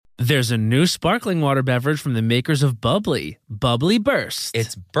There's a new sparkling water beverage from the makers of Bubbly, Bubbly Burst.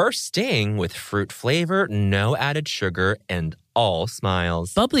 It's bursting with fruit flavor, no added sugar, and all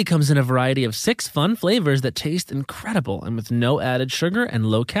smiles. Bubbly comes in a variety of 6 fun flavors that taste incredible, and with no added sugar and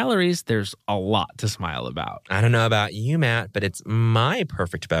low calories, there's a lot to smile about. I don't know about you, Matt, but it's my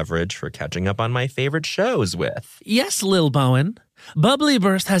perfect beverage for catching up on my favorite shows with. Yes, Lil Bowen. Bubbly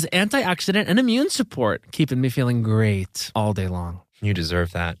Burst has antioxidant and immune support, keeping me feeling great all day long. You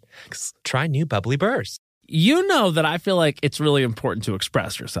deserve that. Try new Bubbly Burst. You know that I feel like it's really important to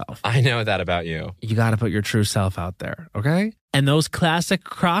express yourself. I know that about you. You got to put your true self out there, okay? And those classic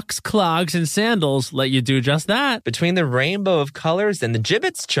Crocs, clogs, and sandals let you do just that. Between the rainbow of colors and the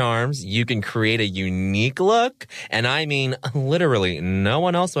Jibbitz charms, you can create a unique look. And I mean, literally, no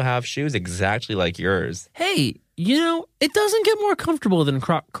one else will have shoes exactly like yours. Hey, you know, it doesn't get more comfortable than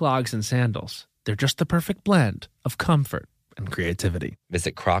Croc clogs and sandals. They're just the perfect blend of comfort and creativity.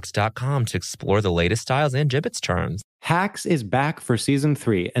 Visit crocs.com to explore the latest styles and Jibbitz charms. Hacks is back for season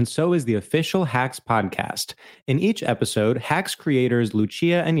 3, and so is the official Hacks podcast. In each episode, Hacks creators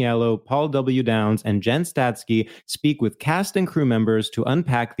Lucia Aniello, Paul W. Downs, and Jen Statsky speak with cast and crew members to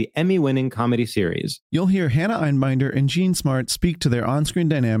unpack the Emmy-winning comedy series. You'll hear Hannah Einbinder and Gene Smart speak to their on-screen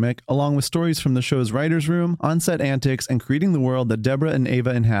dynamic, along with stories from the show's writer's room, on-set antics, and creating the world that Deborah and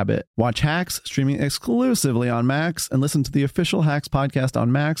Ava inhabit. Watch Hacks, streaming exclusively on Max, and listen to the official Hacks podcast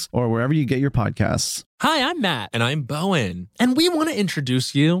on Max or wherever you get your podcasts. Hi, I'm Matt. And I'm Bowen. And we want to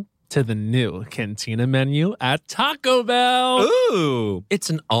introduce you to the new Cantina menu at Taco Bell. Ooh, it's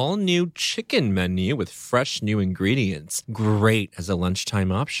an all-new chicken menu with fresh new ingredients. Great as a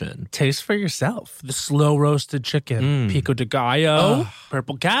lunchtime option. Taste for yourself. The slow roasted chicken, pico de gallo,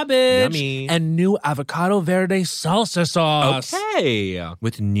 purple cabbage, Yummy. and new avocado verde salsa sauce. Okay.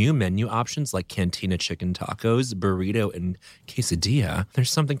 With new menu options like Cantina chicken tacos, burrito, and quesadilla,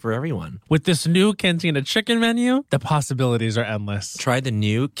 there's something for everyone. With this new Cantina chicken menu, the possibilities are endless. Try the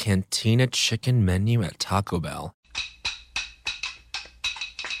new Cantina chicken menu at Taco Bell.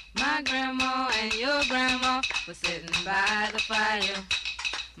 My grandma and your grandma were sitting by the fire.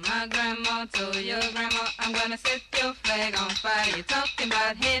 My grandma told your grandma, I'm gonna set your flag on fire. You're talking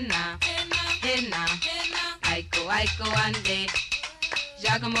about hey now, hey now, Aiko, Aiko, ande,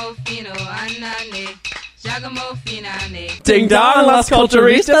 Giacomo Fino, anane. Ding dong, Las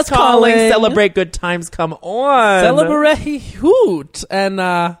Culturistas calling. Celebrate good times, come on. Celebrate hoot. And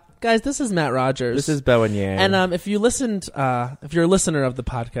guys, this is Matt Rogers. This is Bowen Yang. And if you listened, if you're a listener of the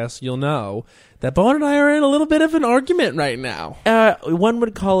podcast, you'll know that Bowen and I are in a little bit of an argument right now. One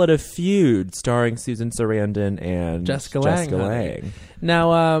would call it a feud starring Susan Sarandon and Jessica Lange. Lange.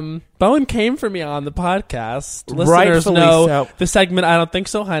 Now, Bowen came for me on the podcast. Listeners Rightfully know so. the segment I Don't Think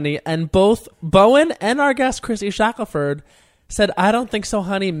So, Honey. And both Bowen and our guest, Chrissy Shackelford, said, I don't think so,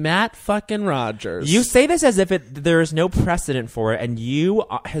 honey, Matt fucking Rogers. You say this as if there is no precedent for it, and you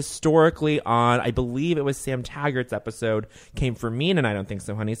historically on, I believe it was Sam Taggart's episode, came for me, and I don't think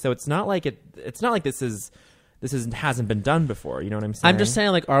so, honey. So it's not like hasn't been done before. You know what I'm saying? I'm just saying,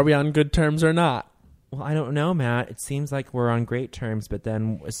 like, are we on good terms or not? Well, I don't know, Matt. It seems like we're on great terms, but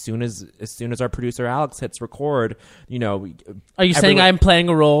then as soon as our producer Alex hits record, you know, are you saying I'm playing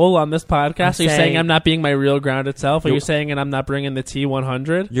a role on this podcast? Are you saying I'm not being my real grounded self? Are you saying I'm not bringing the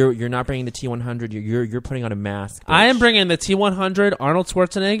T100? You're not bringing the T100. You're putting on a mask. Bitch. I am bringing the T100, Arnold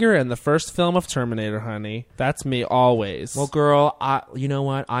Schwarzenegger, and the first film of Terminator, honey. That's me always. Well, girl, you know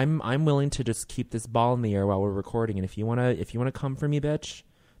what? I'm willing to just keep this ball in the air while we're recording, and if you wanna come for me, bitch.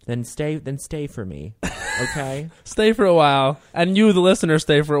 Then stay for me, okay? Stay for a while, and you, the listener,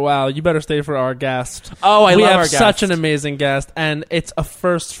 stay for a while. You better stay for our guest. Oh, we love our guest. We have such an amazing guest, and it's a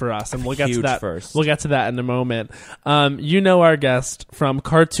first for us, and we'll get to that. First. We'll get to that in a moment. You know our guest from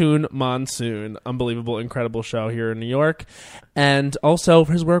Cartoon Monsoon, unbelievable, incredible show here in New York, and also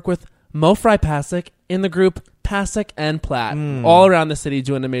his work with Mo Fry Pasek in the group Pasek and Platt, all around the city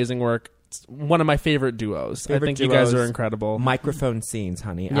doing amazing work. It's one of my favorite duos. I think you guys are incredible. Microphone Scenes,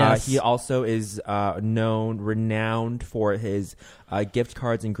 honey. Yes. He also is renowned for his gift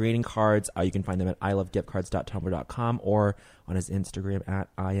cards and greeting cards. You can find them at ilovegiftcards.tumblr.com or on his Instagram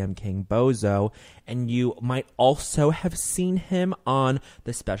at IamKingBozo. And you might also have seen him on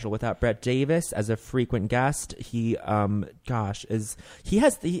The Special Without Brett Davis as a frequent guest. He, this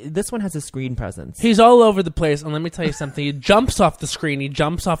one has a screen presence. He's all over the place, and let me tell you something. He jumps off the screen, he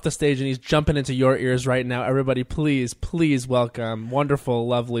jumps off the stage, and he's jumping into your ears right now. Everybody, please welcome wonderful,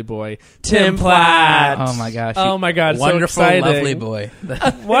 lovely boy, Tim Platt. Oh my gosh. Oh my God, wonderful, so exciting. lovely boy.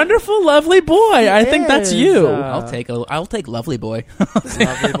 Wonderful, lovely boy. I think that's you. I'll take lovely lovely boy.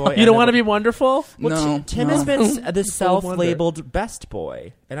 Lovely boy. You don't want to be wonderful? Well, No, Tim no. has been the self-labeled best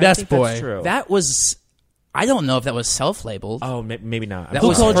boy. And I Best think boy. That's true. That was, I don't know if that was self-labeled. Oh, maybe not. That Who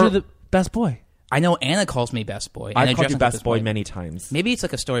was called her- you the best boy? I know Anna calls me best boy. and I've I called dress you up best this boy way. many times. Maybe it's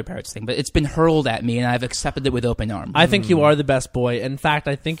like a Story Pirates thing, but it's been hurled at me, and I've accepted it with open arms. I think you are the best boy. In fact,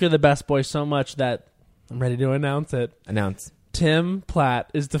 I think you're the best boy so much that I'm ready to announce it. Announce. Tim Platt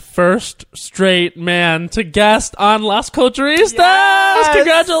is the first straight man to guest on Las Culturistas. Yes!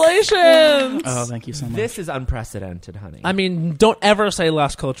 Congratulations! Oh, thank you so much. This is unprecedented, honey. I mean, don't ever say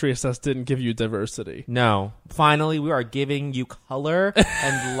Las Culturistas didn't give you diversity. No. Finally, we are giving you color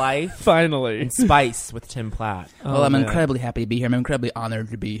and life Finally. and spice with Tim Platt. Well, I'm man. incredibly happy to be here. I'm incredibly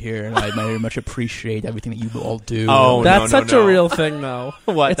honored to be here, and I very much appreciate everything that you all do. Oh, That's no, such no. a real thing, though.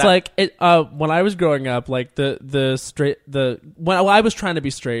 What? It's like it. When I was growing up, like when I was trying to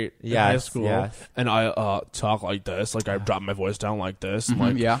be straight in high Yes, school, yes. and I talk like this, like I drop my voice down like this, and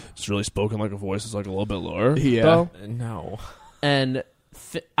like yeah. it's really spoken like a voice is like a little bit lower. Yeah. though. No. And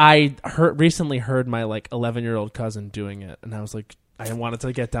I recently heard my like 11-year-old cousin doing it, and I was like, I wanted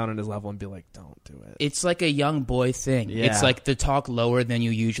to get down on his level and be like, don't do it. It's like a young boy thing. Yeah. It's like to talk lower than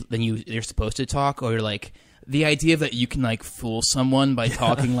you're supposed to talk, or like the idea that you can like fool someone by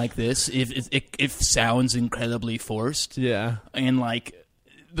talking like this if sounds incredibly forced. Yeah. And like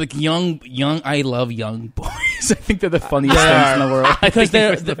young I love young boys. I think they're the funniest things in the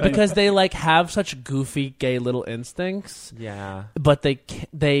world. because they like have such goofy gay little instincts, Yeah. but they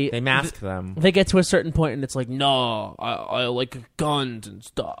They mask them. They get to a certain point and it's like, no, I like guns and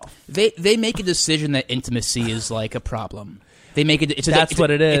stuff. They make a decision that intimacy is like a problem. They make it. That's what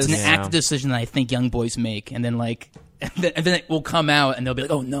it is. It's an Yeah. active decision that I think young boys make, and then like, and then it will come out, and they'll be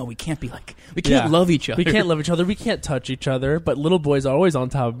like, "Oh no, we can't Yeah. love each other. We can't love each other. We can't touch each other. But little boys are always on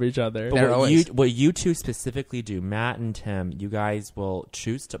top of each other. But They're always- what you two specifically do, Matt and Tim, you guys will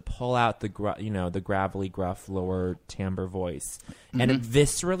choose to pull out the the gravelly, gruff, lower timbre voice, and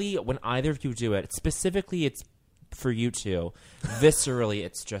viscerally, when either of you do it, specifically, it's for you two. Viscerally,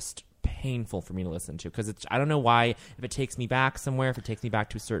 it's just painful for me to listen to because I don't know why. If it takes me back somewhere, if it takes me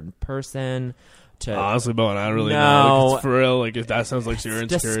back to a certain person, to Honestly, Bowen, I don't really No. know. Like, it's for real, like if that sounds like you're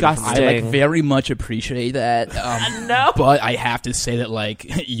It's insecure. disgusting. I like very much appreciate that. No. But I have to say that like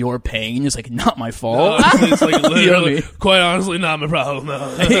your pain is like not my fault. It's like You know what I literally, mean? quite honestly, not my problem.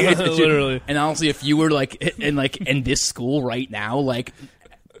 No. Literally. And honestly, if you were like in this school right now, like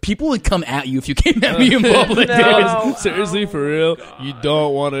people would come at you if you came at me in public. Dude, seriously, for real, you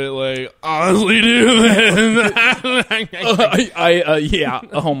don't want to like honestly do this. Yeah.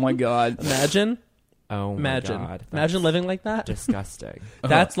 Oh my god. Imagine, Oh my God, imagine living like that. disgusting.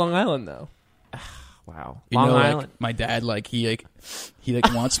 That's Long Island, though. Wow, You Long know, like, Island. my dad, like he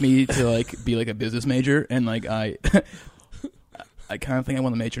wants me to like be like a business major, and like I kind of think I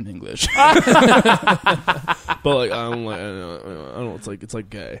want to major in English. But like, I don't know. It's like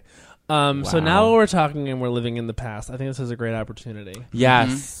gay. So now Wow. we're talking and we're living in the past. I think this is a great opportunity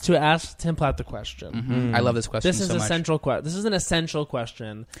Yes. to ask Tim Platt the question. I love this question. This is so much. essential. This is an essential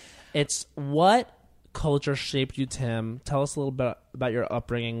question. It's what culture shaped you, Tim? Tell us a little bit about your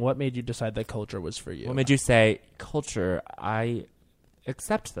upbringing. What made you decide that culture was for you? What made you say culture? I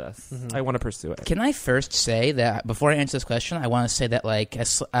accept this. I want to pursue it. Can I first say that before I answer this question, I want to say that like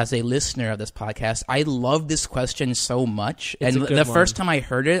as a listener of this podcast, I love this question so much. It's And a good the one. first time I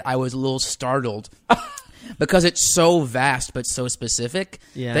heard it, I was a little startled. Because it's so vast but so specific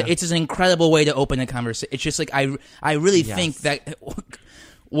Yeah. that it's an incredible way to open a conversation. It's just like I really Yes. think that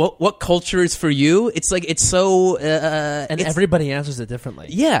what culture is for you? It's like it's so and it's- everybody answers it differently.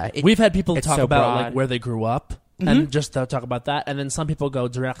 yeah. We've had people it's talk so about broad. like where they grew up and just talk about that, and then some people go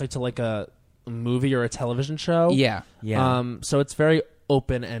directly to like a movie or a television show. yeah. Yeah. So it's very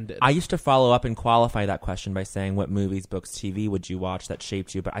open ended. I used to follow up and qualify that question by saying, "What movies, books, TV would you watch that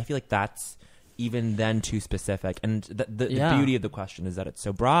shaped you?" But I feel like that's even then too specific. And the Yeah. beauty of the question is that it's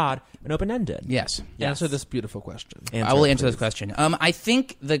so broad and open ended. Yes. Answer this beautiful question. I will answer this question. I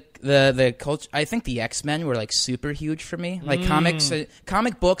think the culture. I think the X-Men were like super huge for me. Like comics,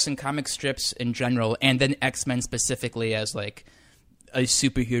 comic books, and comic strips in general, and then X-Men specifically as like a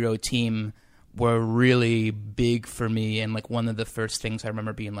superhero team were really big for me. And like one of the first things I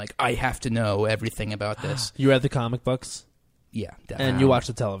remember being like, I have to know everything about this. You read the comic books Yeah, definitely. and you watched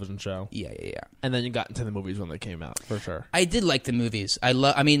the television show, Yeah. and then you got into the movies when they came out for sure. I did like the movies. I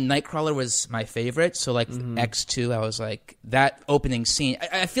mean, Nightcrawler was my favorite. So like X2, I was like that opening scene.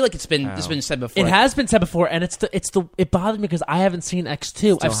 I feel like it's been said before. It has been said before, and it bothered me because I haven't seen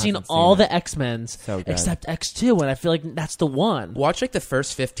X2. I've seen haven't seen all it. the X-Men's So good. except X2, and I feel like that's the one. Watch like the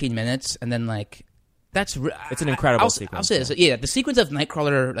first 15 minutes, and then like It's It's an incredible I'll sequence, say this. Yeah, the sequence of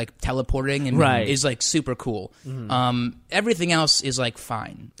Nightcrawler like teleporting and Right. is like super cool. Everything else is like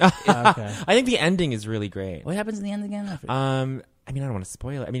fine. Okay. I think the ending is really great. What happens in the end again? I forget. I mean, I don't want to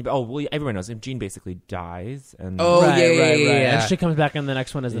spoil it. I mean, everyone knows. Jean basically dies, and Oh, right, yeah, right. yeah. And she comes back in the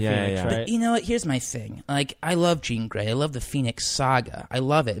next one as the Yeah, Phoenix, yeah. right? You know what? Here's my thing. Like, I love Jean Grey. I love the Phoenix Saga. I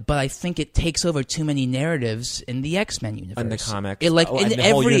love it, but I think it takes over too many narratives in the X-Men universe. In the comics. It, like Oh, in and the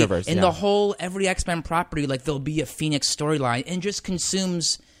whole every universe, in yeah. the whole every X-Men property, like there'll be a Phoenix storyline and just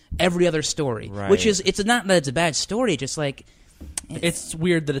consumes every other story. Right. Which is it's not that it's a bad story. Just like It's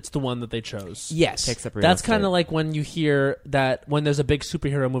weird that it's the one that they chose. yes, takes up real That's estate. kind of like when you hear that when there's a big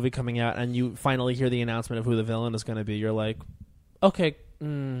superhero movie coming out and you finally hear the announcement of who the villain is going to be, you're like, okay,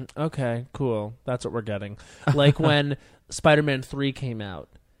 okay, cool. That's what we're getting. Like when Spider-Man 3 came out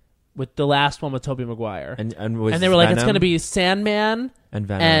with the last one with Tobey Maguire. and they were like, it's Venom going to be Sandman and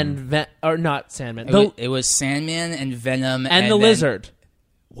Venom or not Sandman. it was Sandman and Venom and the then- Lizard.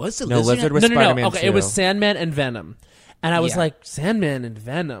 Was the No, Lizard? Lizard was No. Spider-Man Okay, 2. it was Sandman and Venom. And I was Yeah. like, Sandman and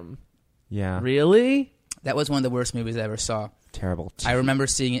Venom? Yeah, Really? That was one of the worst movies I ever saw. terrible. I remember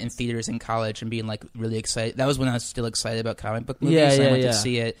seeing it in theaters in college and being like really excited. That was when I was still excited about comic book movies. Yeah, and I yeah, went yeah. to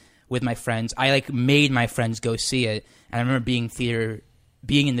see it with my friends. I like made my friends go see it, and I remember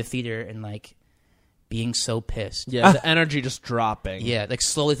being in the theater and like being so pissed. Yeah, the energy just dropping. Yeah, like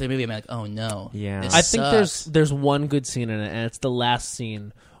slowly through the movie, I'm like, oh no. Yeah. this I think sucks. there's one good scene in it, and it's the last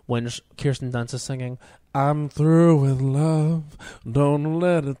scene when Kirsten Dunst is singing, "I'm through with love, don't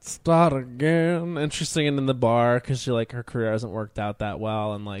let it start again," and she's singing in the bar because her career hasn't worked out that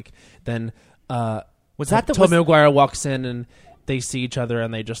well, and like then Was that the Tobey Maguire walks in and they see each other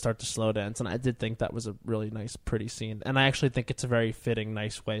and they just start to slow dance, and I did think that was a really nice, pretty scene, and I actually think it's a very fitting,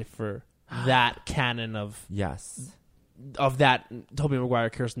 nice way for that canon of Yes. that Tobey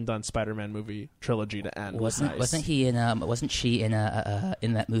Maguire, Kirsten Dunst Spider-Man movie trilogy to end. Wasn't she in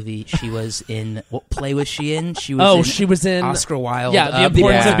that movie? She was in what play was she in? She was in Oscar Wilde. Yeah, The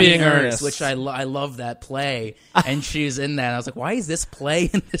Importance of Being Earnest. which I love that play, and she's in that. And I was like, why is this play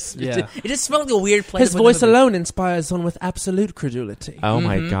in this? Yeah. It just felt like a weird play. His to put in voice the movie. alone inspires one with absolute credulity. Oh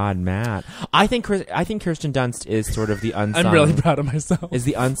my God, Matt! I think Kirsten Dunst is sort of the unsung. I'm really proud of myself. Is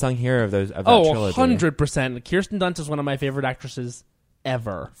the unsung hero of that Oh, trilogy. 100%. Kirsten Dunst is one of my favorite actresses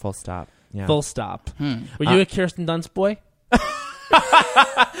ever. Full stop. Yeah. Full stop. Were you a Kirsten Dunst boy?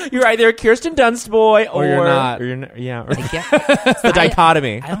 You're either a Kirsten Dunst boy or you're not. Or you're yeah. I get- It's the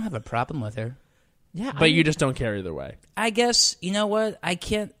dichotomy. I don't have a problem with her. Yeah, But you just don't care either way. I guess you know what I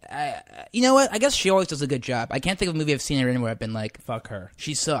can't. You know what? I guess she always does a good job. I can't think of a movie I've seen her in where I've been like, Fuck her.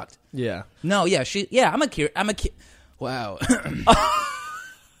 she sucked. Yeah. No, yeah, wow.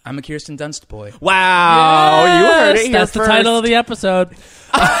 I'm a Kirsten Dunst boy. Wow, you heard it here That's the first. title of the episode.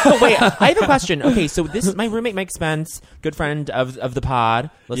 Wait, I have a question. Okay, so this my roommate Mike Spence, good friend of the pod,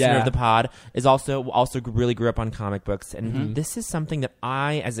 listener Yeah. of the pod, is also really grew up on comic books, and this is something that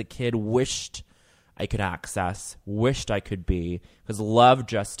I, as a kid, wished I could access, wished I could be, because love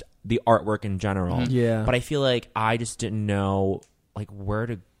just the artwork in general. Yeah. but I feel like I just didn't know like where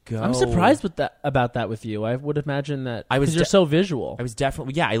to go. I'm surprised about that with you. I would imagine that I was because you're so visual. I was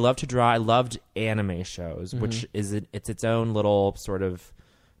definitely I love to draw. I loved anime shows, which is it's its own little sort of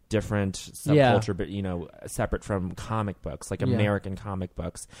different subculture, but separate from comic books, like American comic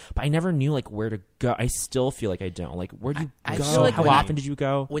books. But I never knew like where to go. I still feel like I don't. Like where do you I go? feel like How when often did you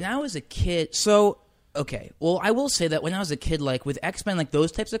go? When I was a kid, okay. Well, I will say that when I was a kid, like with X-Men, like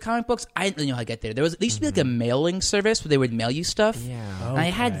those types of comic books, I didn't know how to get there. There used to be like a mailing service where they would mail you stuff. Yeah. And I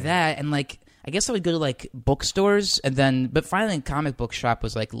had that, and like I guess I would go to like bookstores, and then but finally, comic book shop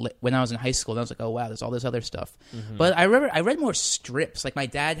was like when I was in high school. And I was like, oh wow, there's all this other stuff. But I remember I read more strips. Like my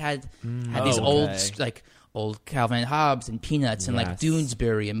dad had these old Calvin and Hobbes and Peanuts and like Yes.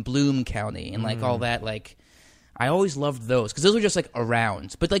 Doonesbury and Bloom County and like all that like. I always loved those because those were just like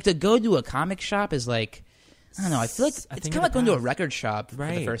around. But like to go to a comic shop is like, I don't know. I feel like it's thing kind of of like the going to a past. record shop for the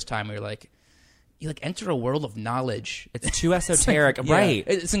Right. first time. Where you like enter a world of knowledge. It's too esoteric, Yeah, right?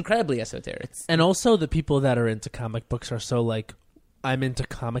 It's incredibly esoteric. And also the people that are into comic books are so like, I'm into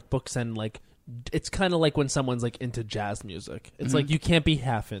comic books, and like it's kind of like when someone's like into jazz music. It's like you can't be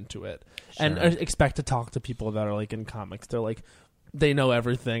half into it and expect to talk to people that are like in comics. They're like, they know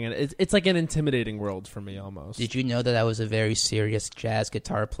everything, and it's like an intimidating world for me almost. Did you know that I was a very serious jazz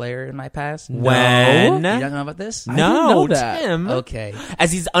guitar player in my past? When? You don't know about this? didn't No, know that. Tim. Okay. As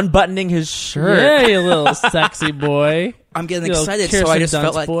he's unbuttoning his shirt. Yeah, you little sexy boy. I'm getting You little excited, so I Kirsten just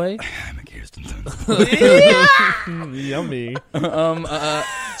felt Dunst like boy. I'm a Kirsten Dunst. Yummy.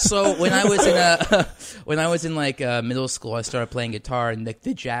 So when I was in like middle school, I started playing guitar, and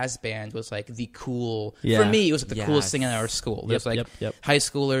the jazz band was like the cool. Yeah. For me, it was like the coolest Yes. thing in our school. There's like yep. high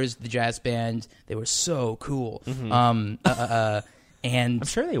schoolers, the jazz band. They were so cool. Mm-hmm. And I'm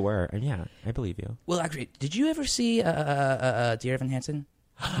sure they were. And yeah, I believe you. well, actually, did you ever see Dear Evan Hansen?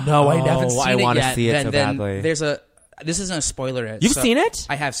 No, I haven't seen I it want to yet. see it then, so then badly. there's this isn't a spoiler. You've seen it?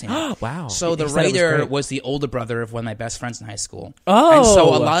 I have seen it. Wow. So the You said it was writer great. was the older brother of one of my best friends in high school. Oh. And so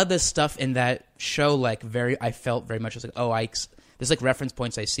a lot of the stuff in that show, like I felt very much like, oh, there's like reference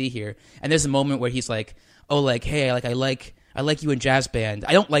points I see here. And there's a moment where he's like, oh, like, hey, I like you in jazz band.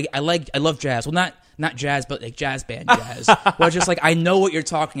 I love jazz. Well, not jazz, but like jazz band jazz. Well, just like I know what you're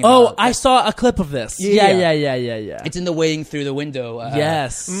talking about. Oh, I saw a clip of this. Yeah. Yeah. It's in the waiting through the window.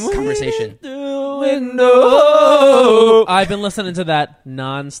 Yes. Conversation. I've been listening to that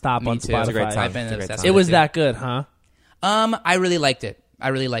nonstop Me on too. Spotify. It's a great song. I've been It's a great obsessed song. It with was too. that good, huh? I really liked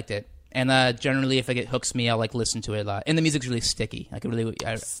it. And generally, if it hooks me, I'll like listen to it a lot. And the music's really sticky. Like it really,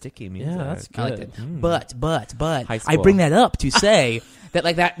 Sticky music. Yeah, that's I liked good. it. But High I school. bring that up to say that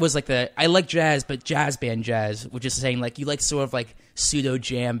like that was like I like jazz, but jazz band jazz, which is saying like you like sort of like pseudo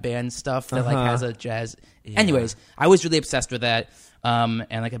jam band stuff that like has a jazz. Anyways, I was really obsessed with that, and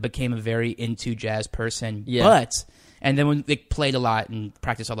like I became a very into jazz person. Yeah. And then when they played a lot and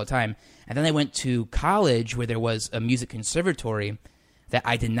practiced all the time, and then I went to college where there was a music conservatory that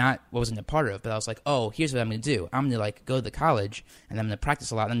I wasn't a part of, but I was like, oh, here's what I'm going to do. I'm going to like go to the college and I'm going to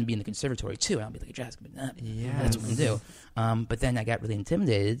practice a lot. And I'm going to be in the conservatory too. And I'll be like a jazz. That's what I'm going to do. But then I got really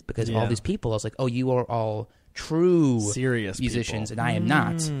intimidated because all these people, I was like, oh, you are all true Serious musicians people. and I am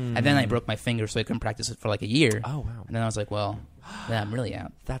not. And then I broke my finger so I couldn't practice it for like a year. Oh, wow. And then I was like, well, then I'm really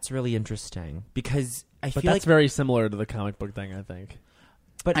out. That's really interesting because I But feel that's like very similar to the comic book thing, I think.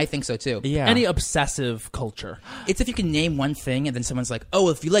 But I think so too. yeah, Any obsessive culture. It's if you can name one thing and then someone's like, oh,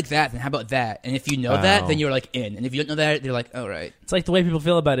 if you like that, then how about that? And if you know that, Wow. then you're like in. And if you don't know that, they're like, all right. It's like the way people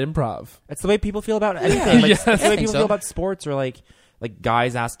feel about improv. it's the way people feel about anything. Like, Yes. it's the I way think people so. feel about sports or like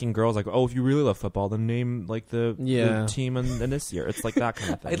guys asking girls like, oh, if you really love football, then name like the team in this year. It's like that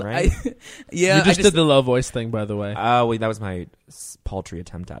kind of thing, right? Yeah. You just did the low voice thing, by the way. Oh, wait, that was my paltry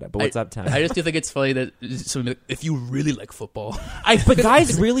attempt at it. But what's up, Tim? I just do think it's funny that if you really like football, But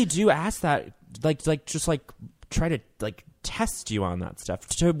guys really do ask that, just try to like test you on that stuff.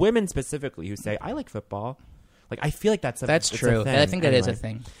 To women specifically who say, I like football. Like I feel like it's true. a thing. I think that is a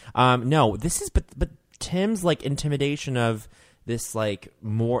Anyway. thing. No, this is but Tim's like intimidation of this like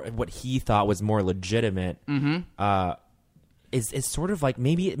more what he thought was more legitimate. Is sort of like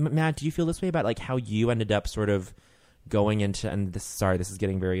maybe Matt. Do you feel this way about like how you ended up sort of going into this is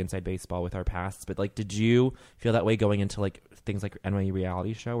getting very inside baseball with our pasts, but like did you feel that way going into like things like NYU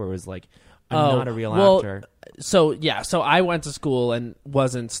reality show where it was like I'm not a real actor? So I went to school and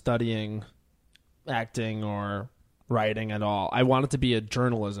wasn't studying acting or writing at all. I wanted to be a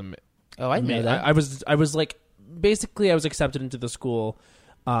journalism. Oh, I know that. I was like basically I was accepted into the school.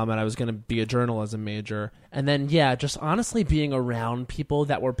 And I was going to be a journalism major. And then, just honestly being around people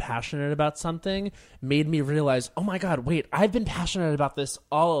that were passionate about something made me realize, oh my God, wait, I've been passionate about this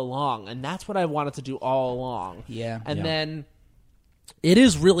all along. And that's what I wanted to do all along. Yeah. And then it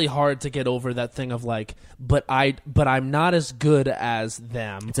is really hard to get over that thing of like, but I'm not as good as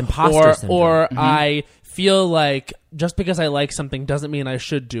them. It's imposter syndrome. Or I feel like just because I like something doesn't mean I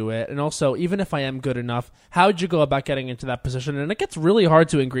should do it. And also, even if I am good enough, how would you go about getting into that position? And it gets really hard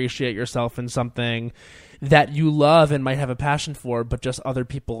to ingratiate yourself in something that you love and might have a passion for, but just other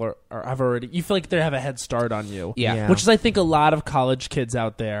people have already, you feel like they have a head start on you. Yeah. Which is, I think, a lot of college kids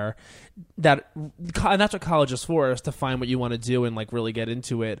out there and that's what college is for, is to find what you want to do and like really get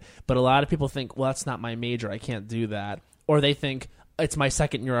into it. But a lot of people think, well, that's not my major, I can't do that. Or they think, it's my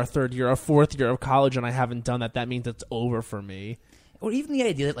second year, or third year, or fourth year of college, and I haven't done that. That means it's over for me. Or even the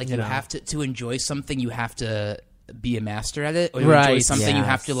idea that like you know. have to enjoy something, you have to be a master at it. Or Right. enjoy something, you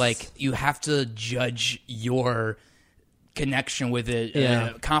have Yes. to you have to judge your connection with it,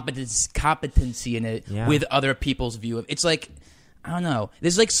 Yeah. competency in it Yeah. with other people's view of. It's like, I don't know.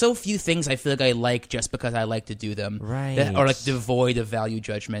 There's like so few things I feel like I like just because I like to do them, Right. That are like devoid of value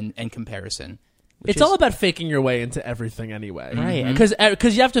judgment and comparison. It's all about faking your way into everything anyway. Right.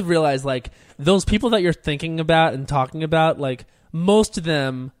 Because you have to realize, like, those people that you're thinking about and talking about, like, most of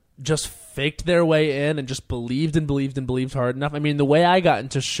them just faked their way in and just believed hard enough. I mean, the way I got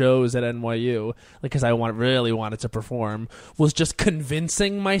into shows at NYU, like, because I really wanted to perform, was just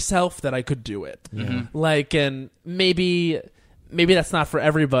convincing myself that I could do it. Like, and maybe that's not for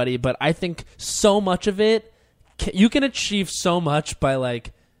everybody, but I think so much of it, you can achieve so much by,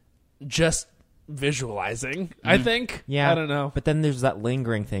 like, just visualizing. I think. Yeah, I don't know. But then there's that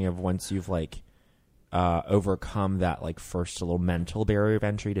lingering thing of once you've like overcome that like first little mental barrier of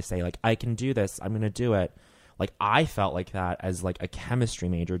entry to say like I can do this, I'm going to do it. Like I felt like that as like a chemistry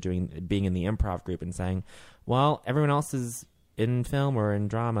major being in the improv group and saying, well, everyone else is in film or in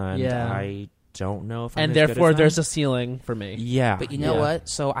drama, and I don't know if I'm and as good therefore as there's them. a ceiling for me. Yeah, But you know what?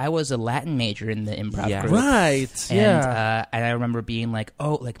 So I was a Latin major in the improv group. Right. And I remember being like,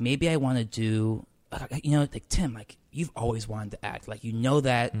 oh, like maybe I want to do, like Tim, like you've always wanted to act. Like, you know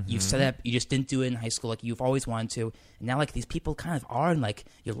that you've set up, you just didn't do it in high school. Like you've always wanted to. And now like these people kind of are, and like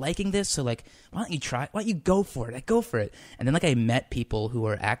you're liking this. So like, why don't you try? Why don't you go for it? Like go for it. And then like I met people who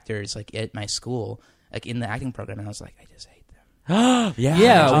were actors like at my school, like in the acting program. And I was like, I just hate them.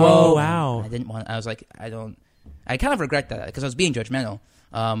 Yeah. Oh, Well, wow. I didn't want. I was like, I kind of regret that because I was being judgmental.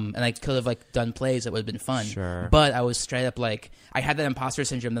 And I could have like done plays that would have been fun. Sure. But I was straight up like, I had that imposter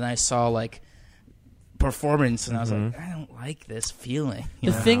syndrome. Then I saw like performance, and I was like, I don't like this feeling.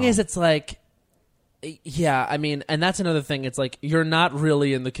 The thing is, it's like, yeah, I mean, and that's another thing. It's like you're not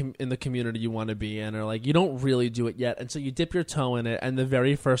really in the community you want to be in, or like you don't really do it yet, and so you dip your toe in it, and the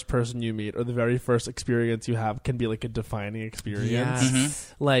very first person you meet or the very first experience you have can be like a defining experience.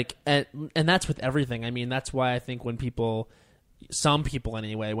 Yes. Like, and that's with everything. I mean, that's why I think when some people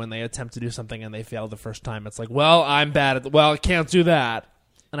anyway, when they attempt to do something and they fail the first time, it's like, well, I'm bad at I can't do that.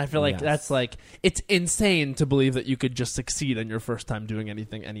 And I feel like that's like, it's insane to believe that you could just succeed on your first time doing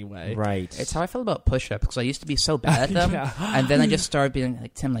anything anyway. Right. It's how I feel about push-ups, because I used to be so bad at them, and then I just started being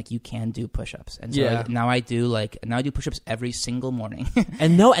like, Tim, like you can do push-ups, and so now I do push-ups every single morning.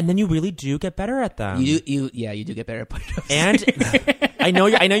 and then you really do get better at them. You do get better at push-ups. And I know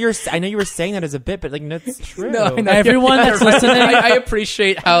you were saying that as a bit, but like that's true. No, I know. Everyone that's listening, I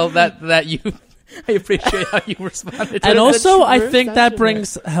appreciate how that you. I appreciate how you responded to and it. also I think that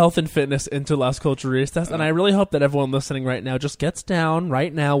brings health and fitness into Las Culturistas, and I really hope that everyone listening right now just gets down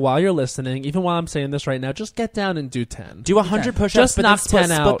right now while you're listening, even while I'm saying this right now, just get down and do 10. Do 100 push-ups, Just but knock then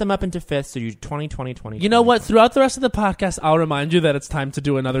 10 out. split them up into fifths, so you 20, 20, 20. You know what? Throughout the rest of the podcast, I'll remind you that it's time to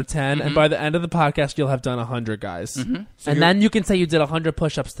do another 10, and by the end of the podcast, you'll have done 100, guys. And then you can say you did 100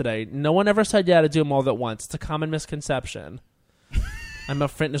 push-ups today. No one ever said you had to do them all at once. It's a common misconception. I'm a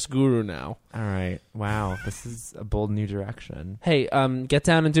fitness guru now. All right. Wow. This is a bold new direction. Hey, get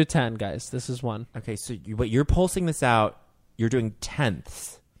down and do 10, guys. This is one. Okay, so you're pulsing this out. You're doing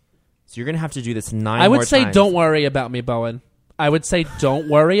tenths. So you're going to have to do this 9 more times. I would say don't worry about me, Bowen. I would say don't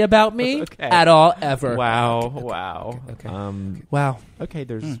worry about me at all, ever. Wow. Wow. Okay. Wow. Okay,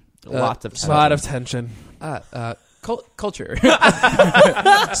 there's lots of A tension. lot of tension. Culture.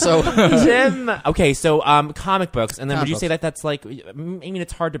 So Jim. Okay, so comic books, and then Comic would you say books. that that's like? I mean,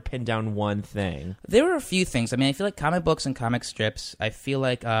 it's hard to pin down one thing. there were a few things. I mean, I feel like comic books and comic strips. I feel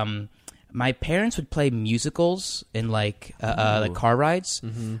like my parents would play musicals in like car rides.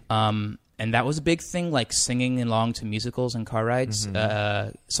 And that was a big thing, like singing along to musicals and car rides.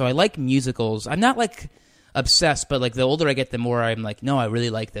 So I like musicals. I'm not like obsessed, but like the older I get, the more I'm like, no, I really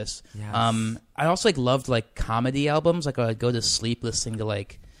like this. Yes. I also like loved like comedy albums. Like I'd go to sleep listening to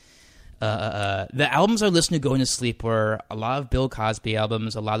like the albums I listened to going to sleep were a lot of Bill Cosby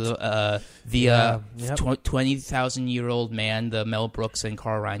albums, a lot of the 20,000-Year-Old Man, the Mel Brooks and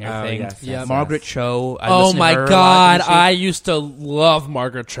Carl Reiner thing. Yes, Margaret Cho. I Oh listened to my her a lot God! when she- I used to love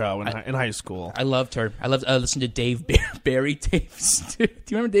Margaret Cho in high school. I loved her. I listened to Dave Barry tapes. Do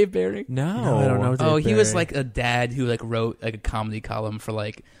you remember Dave Barry? No, I don't know. Oh, he was Barry. like a dad who like wrote like a comedy column for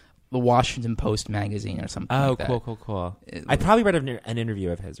like the Washington Post magazine or something. Oh, like that. cool. I probably read an interview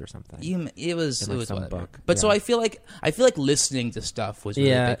of his or something. It was In, like, some whatever. book. But so Yeah. I feel like listening to stuff was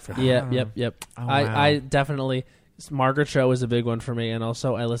really big for me. Yep. Oh, I wow. definitely Margaret Cho was a big one for me, and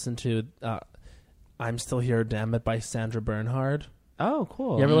also I listened to "I'm Still Here, Damn It" by Sandra Bernhard. Oh,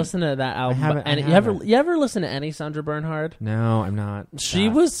 cool. You ever listen to that album? haven't- I And haven't. you ever listen to any Sandra Bernhard? No, I'm not. She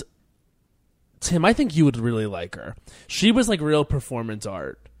was Tim. I think you would really like her. She was like real performance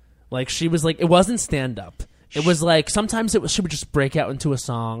art. Like she was like, it wasn't stand up. It was like sometimes she would just break out into a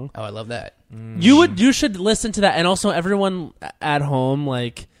song. Oh, I love that. You should listen to that, and also everyone at home,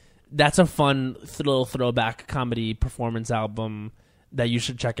 like that's a fun little throwback comedy performance album that you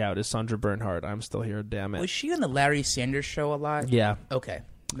should check out. Is Sandra Bernhard? I'm Still Here, Damn It. Was she on the Larry Sanders Show a lot? Yeah. Okay.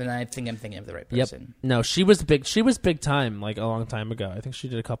 Then I think I'm thinking of the right Yep. person. No, she was big. She was big time, like a long time ago. I think she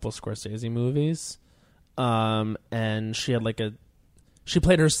did a couple of Scorsese movies, and she had like She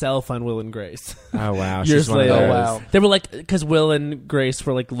played herself on Will and Grace. Oh wow, Years she's one of later. those. Oh, wow. They were like, because Will and Grace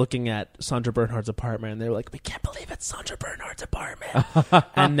were like looking at Sandra Bernhard's apartment, and they were like, we can't believe it's Sandra Bernhard's apartment.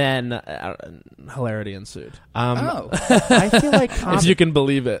 And then hilarity ensued. I feel like If you can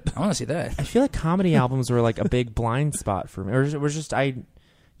believe it. I want to see that. I feel like comedy albums were like a big blind spot for me. Or it was just I'm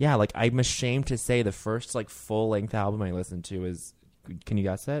ashamed to say the first like full length album I listened to is. Can you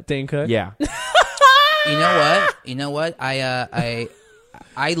guess it? Dane Cook? Yeah. You know what?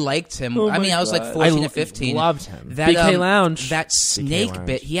 I liked him. I mean, I was like 14 or 15. Loved him. That, BK Lounge. That snake Lounge.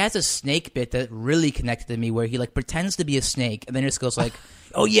 bit. He has a snake bit that really connected to me, where he like pretends to be a snake and then just goes like,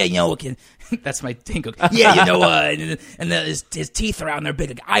 "Oh yeah, you know, that's my Dane Cook. Yeah, you know what?" And his teeth are out and they're big.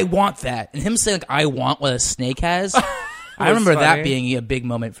 Like, I want that. And him saying like, "I want what a snake has." I remember funny. that being a big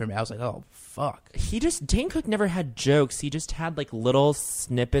moment for me. I was like, "Oh fuck." Dane Cook never had jokes. He just had like little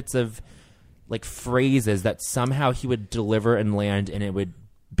snippets of like phrases that somehow he would deliver and land, and it would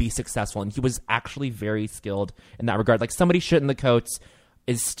be successful. And he was actually very skilled in that regard. Like somebody shit in the coats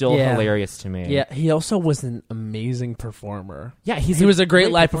is still hilarious to me. Yeah, he also was an amazing performer. Yeah, he was a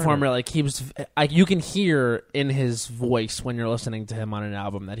great live performer. Like he was, you can hear in his voice when you're listening to him on an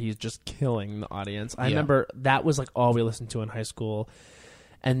album that he's just killing the audience. I remember that was like all we listened to in high school.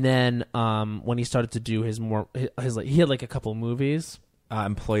 And then when he started to do his like he had like a couple movies.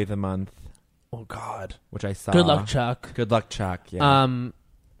 Employee of the Month. Oh God, Which I saw. Good Luck Chuck. Good Luck Chuck. Yeah.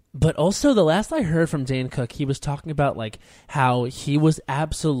 But also the last I heard from Dane Cook, he was talking about like how he was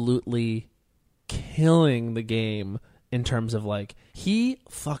absolutely killing the game in terms of like he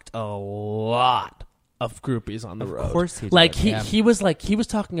fucked a lot of groupies on the road. Of course he did. Like he was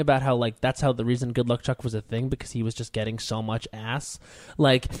talking about how like that's how the reason Good Luck Chuck was a thing, because he was just getting so much ass.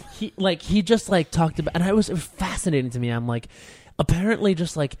 Like he just like talked about, and it was fascinating to me. I'm like, apparently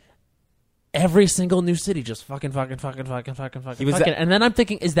just like every single new city just fucking. And then I'm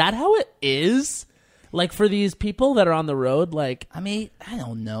thinking, is that how it is? Like for these people that are on the road, like I mean, I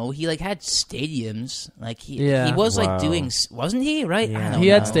don't know. He like had stadiums. Like he Yeah. was Wow. like doing, wasn't he? Right? I don't he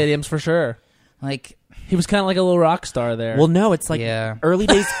know. had stadiums for sure. Like He was kind of like a little rock star there. well, no, it's like Yeah. early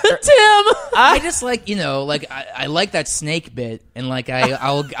days. Tim. I just like, you know, like I like that snake bit, and like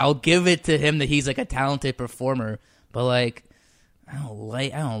I'll give it to him that he's like a talented performer, but like I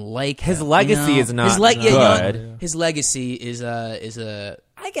don't like His him, legacy you know? is not yeah, you know, good. his legacy is a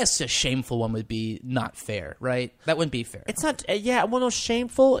I guess a shameful one would be not fair, right? That wouldn't be fair. It's not. Yeah, well, no,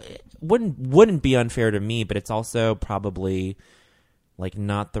 shameful it wouldn't be unfair to me, but it's also probably like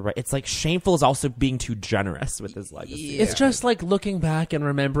not the right. It's like shameful is also being too generous with his legacy. Yeah. It's just like looking back and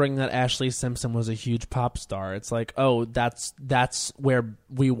remembering that Ashley Simpson was a huge pop star. It's like, oh, that's where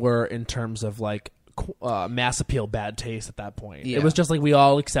we were in terms of like mass appeal, bad taste at that point. Yeah. It was just like we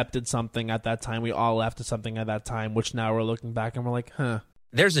all accepted something at that time. We all laughed at something at that time, which now we're looking back and we're like, huh.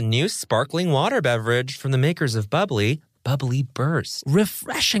 There's a new sparkling water beverage from the makers of Bubbly, Bubbly Burst.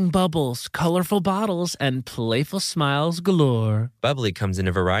 Refreshing bubbles, colorful bottles, and playful smiles galore. Bubbly comes in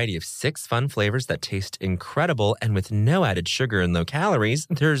a variety of 6 fun flavors that taste incredible, and with no added sugar and low calories,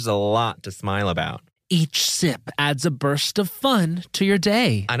 there's a lot to smile about. Each sip adds a burst of fun to your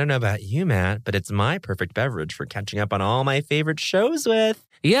day. I don't know about you, Matt, but it's my perfect beverage for catching up on all my favorite shows with.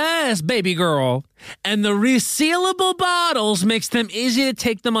 Yes, baby girl. And the resealable bottles makes them easy to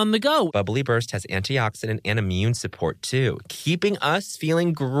take them on the go. Bubbly Burst has antioxidant and immune support, too, keeping us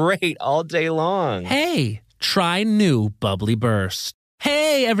feeling great all day long. Hey, try new Bubbly Burst.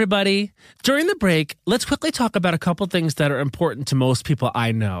 Hey, everybody. During the break, let's quickly talk about a couple things that are important to most people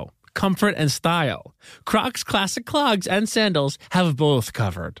I know. Comfort and style. Crocs classic clogs and sandals have both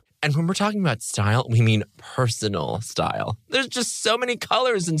covered. And when we're talking about style, we mean personal style. There's just so many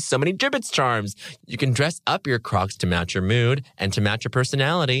colors and so many Jibbitz charms. You can dress up your Crocs to match your mood and to match your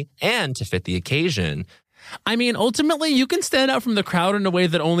personality and to fit the occasion. I mean, ultimately, you can stand out from the crowd in a way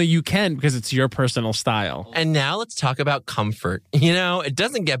that only you can because it's your personal style. And now let's talk about comfort. You know, it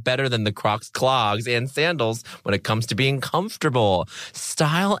doesn't get better than the Crocs clogs and sandals when it comes to being comfortable.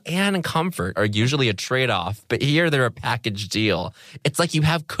 Style and comfort are usually a trade-off, but here they're a package deal. It's like you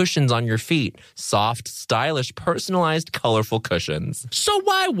have cushions on your feet. Soft, stylish, personalized, colorful cushions. So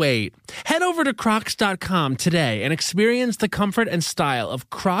why wait? Head over to Crocs.com today and experience the comfort and style of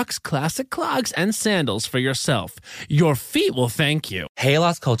Crocs classic clogs and sandals for yourself. Your feet will thank you. Hey,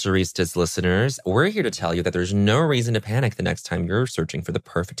 Las Culturistas listeners, we're here to tell you that there's no reason to panic the next time you're searching for the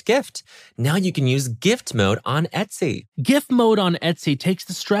perfect gift. Now you can use gift mode on Etsy. Gift mode on Etsy takes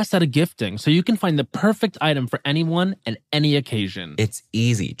the stress out of gifting so you can find the perfect item for anyone and any occasion. It's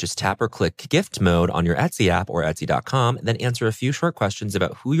easy. Just tap or click gift mode on your Etsy app or Etsy.com, then answer a few short questions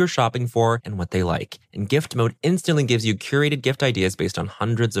about who you're shopping for and what they like. And gift mode instantly gives you curated gift ideas based on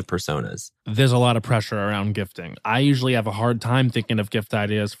hundreds of personas. There's a lot of pressure around gifting. I usually have a hard time thinking of gift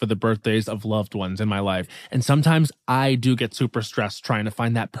ideas for the birthdays of loved ones in my life. And sometimes I do get super stressed trying to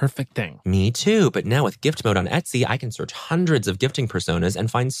find that perfect thing. Me too, but now with gift mode on Etsy, I can search hundreds of gifting personas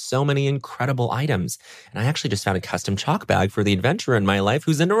and find so many incredible items. And I actually just found a custom chalk bag for the adventurer in my life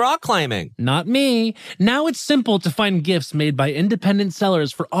who's into rock climbing. Not me. Now it's simple to find gifts made by independent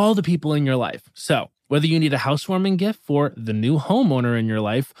sellers for all the people in your life. So, whether you need a housewarming gift for the new homeowner in your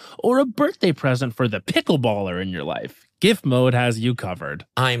life or a birthday present for the pickleballer in your life, Gift Mode has you covered.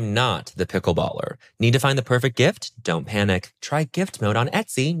 I'm not the pickleballer. Need to find the perfect gift? Don't panic. Try gift mode on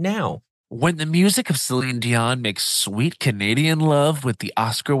Etsy now. When the music of Celine Dion makes sweet Canadian love with the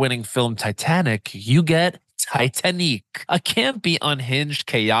Oscar-winning film Titanic, you get Titanic, a campy, unhinged,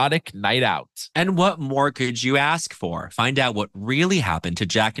 chaotic night out. And what more could you ask for? Find out what really happened to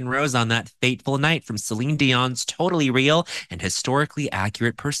Jack and Rose on that fateful night from Celine Dion's totally real and historically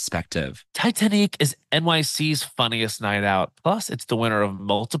accurate perspective. Titanic is NYC's funniest night out. Plus, it's the winner of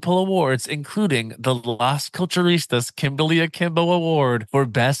multiple awards, including the Las Culturistas Kimberly Akimbo Award for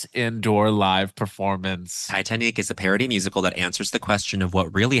Best Indoor Live Performance. Titanic is a parody musical that answers the question of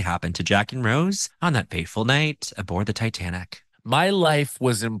what really happened to Jack and Rose on that fateful night aboard the Titanic. My life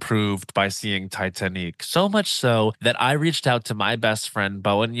was improved by seeing Titanic, so much so that I reached out to my best friend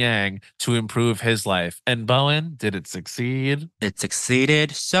Bowen Yang to improve his life. And Bowen, did it succeed? It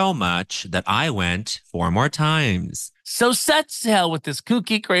succeeded so much that I went 4 more times. So set sail with this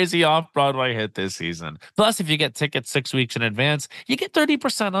kooky, crazy off-Broadway hit this season. Plus, if you get tickets 6 weeks in advance, you get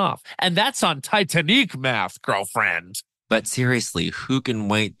 30% off. And that's on Titanic math, girlfriend. But seriously, who can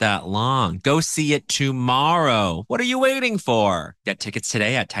wait that long? Go see it tomorrow. What are you waiting for? Get tickets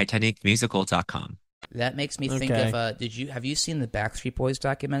today at TitanicMusical.com. That makes me think Okay. of, have you seen the Backstreet Boys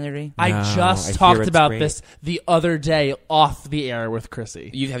documentary? I No, just I hear talked it's about great. this the other day off the air with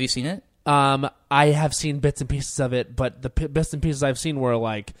Chrissy. Have you seen it? I have seen bits and pieces of it, but the bits and pieces I've seen were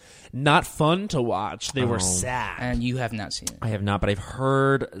like not fun to watch. They were sad. And you have not seen it. I have not, but I've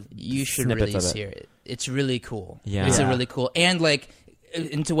heard You should snippets really of it. hear it. It's really cool. Yeah. It's Yeah. a really cool. And like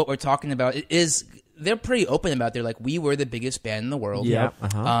into what we're talking about, it is they're pretty open about it. They're like, we were the biggest band in the world. Yep.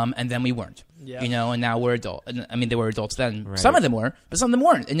 And then we weren't. Yep. You know, and now we're adult. And, I mean, they were adults then. Right. Some of them were, but some of them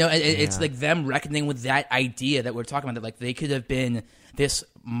weren't. You know, it's Yeah. like them reckoning with that idea that we're talking about. That like they could have been this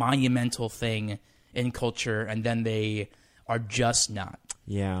monumental thing in culture, and then they are just not.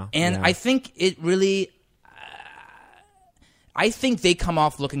 Yeah. And yeah. I think it really, I think they come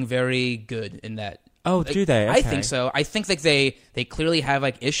off looking very good in that. Oh, Like, do they? I Okay. think so. I think like they clearly have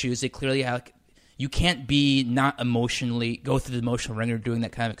like issues. They clearly have. You can't be not emotionally go through the emotional ringer doing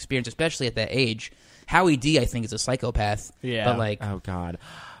that kind of experience, especially at that age. Howie D, I think, is a psychopath. Yeah. But like, Oh God,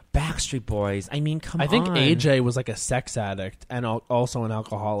 Backstreet Boys. I mean, come on. I think AJ was like a sex addict and also an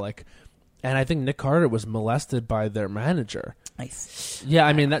alcoholic. And I think Nick Carter was molested by their manager. Yeah,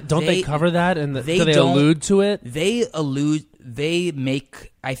 I mean, don't they cover that? And do they don't- allude to it? They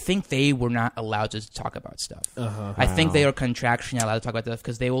make. I think they were not allowed to talk about stuff. I think they are contractually not allowed to talk about stuff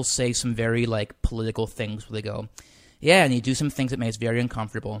because they will say some very like political things where they go, yeah, and you do some things that make us very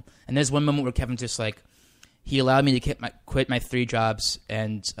uncomfortable. And there's one moment where Kevin's just like, he allowed me to quit my 3 jobs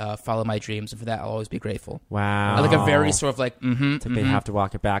and follow my dreams, and for that I'll always be grateful. Wow. Like a very sort of like, They have to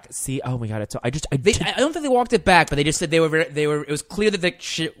walk it back. See, oh my God, it's so, I I don't think they walked it back, but they just said they were. It was clear that the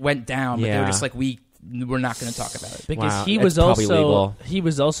shit went down, but they were Yeah. just like, we're not going to talk about it. Because Wow, he it's was probably also legal. he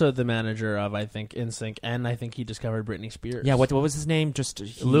was also the manager of, I think, NSYNC, and I think he discovered Britney Spears. Yeah, what was his name? Just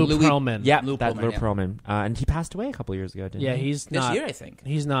Lou Louis- Pearlman. Yeah, Lou that Pearlman, Lou yeah. Pearlman, and he passed away a couple years ago, didn't Yeah, he? he's This not. year, I think.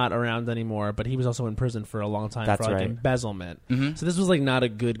 He's not around anymore, but he was also in prison for a long time That's for like right. embezzlement. So this was like not a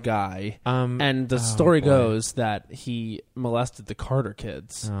good guy. And the oh, story boy. goes that he molested the Carter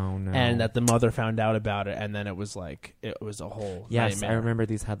kids. Oh no! And that the mother found out about it, and then it was a whole yes, nightmare. I remember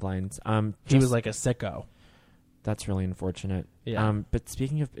these headlines. He was like a sicko. That's really unfortunate. Yeah. But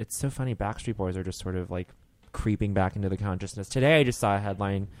speaking of, it's so funny. Backstreet Boys are just sort of like creeping back into the consciousness. Today, I just saw a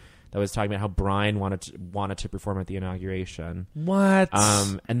headline that was talking about how Brian wanted to perform at the inauguration. What?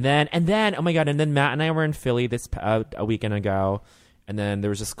 And then, oh my God! And then Matt and I were in Philly a weekend ago, and then there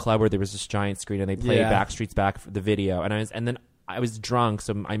was this club where there was this giant screen, and they played Yeah. Backstreet's Back for the video, and then I was drunk,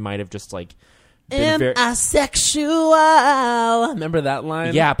 so I might have just like Am I sexual? Remember that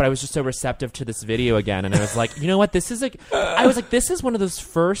line? Yeah, but I was just so receptive to this video again, and I was like, you know what? This is this is one of those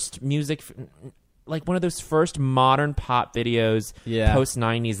first like one of those first modern pop videos, post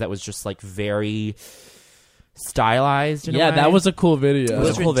 90s that was just like very stylized. In a way. That was a cool video. It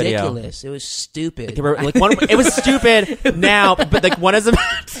was a cool ridiculous. It was stupid. Like, they were, like it was stupid now, but like one of them,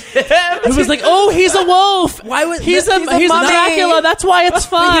 it was like, oh, he's a wolf. Why would he's a mummy. Dracula? That's why it's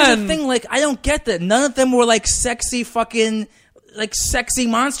But fun. here's the thing, like, I don't get that. None of them were like sexy fucking. Like sexy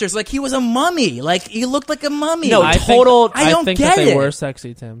monsters, like he was a mummy, like he looked like a mummy. No, I total. Think, I don't think get that they it. were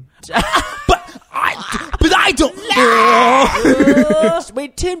sexy, Tim. but I don't.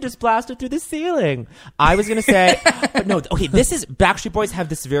 Wait, Tim just blasted through the ceiling. I was gonna say, but no. Okay, this is Backstreet Boys have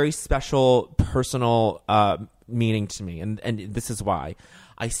this very special personal meaning to me, and this is why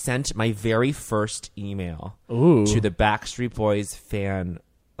I sent my very first email to the Backstreet Boys fan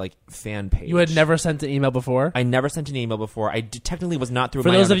page. You had never sent an email before? I never sent an email before. I technically was not through. For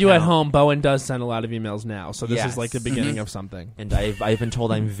my those own of you at account. home, Bowen does send a lot of emails now, so this Yes. is like the beginning of something. And I've been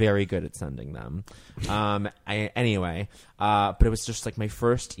told I'm very good at sending them. Anyway, but it was just like my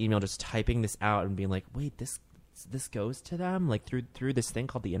first email, just typing this out and being like, wait, this goes to them like through this thing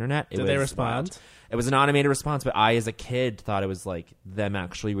called the internet. Did they respond? Wild. It was an automated response, but I, as a kid, thought it was like them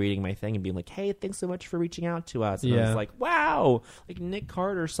actually reading my thing and being like, "Hey, thanks so much for reaching out to us." And I was like, "Wow!" Like Nick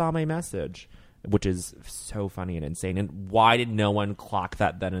Carter saw my message, which is so funny and insane. And why did no one clock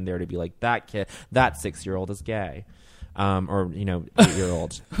that then and there to be like, that kid, that 6-year-old is gay, or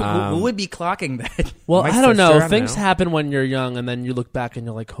 8-year-old? Who would be clocking that? Well, My I don't know. sister, I don't Things know. happen when you're young, and then you look back and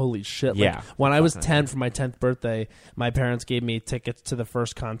you're like, holy shit. Like, Yeah, when I was definitely. 10 for my 10th birthday, my parents gave me tickets to the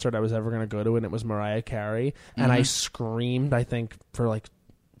first concert I was ever going to go to, and it was Mariah Carey. And I screamed, I think, for like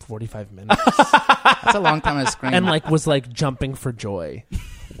 45 minutes. That's a long time to scream. and like was like jumping for joy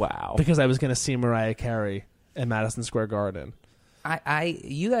Wow. because I was going to see Mariah Carey at Madison Square Garden.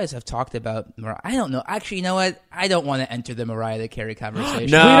 You guys have talked about Mariah. I don't know. Actually, you know what? I don't want to enter the Mariah Carey conversation.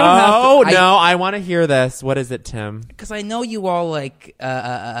 No, We don't have to- I want to hear this. What is it, Tim? Because I know you all like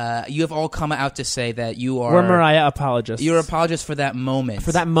you have all come out to say that you are We're Mariah apologists. You're apologists for that moment.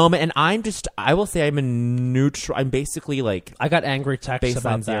 For that moment, and I will say I'm a neutral. I'm basically like I got angry texts baseline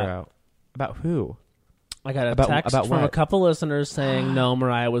about that. zero. About who? I got a About text from what? a couple listeners saying no,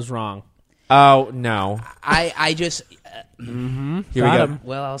 Mariah was wrong. Oh no! I just Here we Got go. him.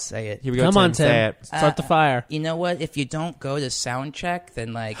 well, I'll say it. Here we go. Come on, Tim. Say it. Start the fire. You know what? If you don't go to sound check,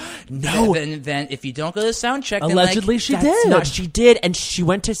 then like No. Then if you don't go to sound check, then, Allegedly, like, she That's did. not- she did, and she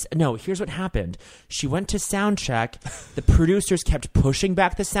went to. No, here's what happened. She went to sound check. The producers kept pushing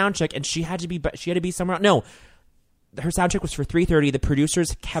back the sound check, and she had to be somewhere else. No, her sound check was for 3:30. The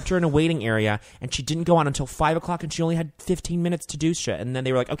producers kept her in a waiting area, and she didn't go on until 5:00, and she only had 15 minutes to do shit. And then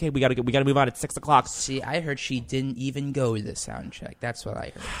they were like, "Okay, we gotta move on at 6:00." See, I heard she didn't even go to the sound check. That's what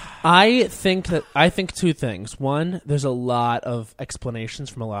I heard. I think two things. One, there's a lot of explanations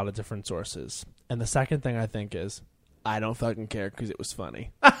from a lot of different sources, and the second thing I think is I don't fucking care because it was funny.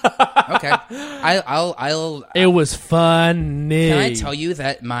 Okay, I'll. It was funny. Can I tell you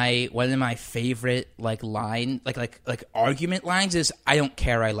that one of my favorite like argument lines is I don't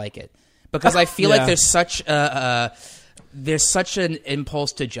care, I like it, because I feel like Yeah. there's such an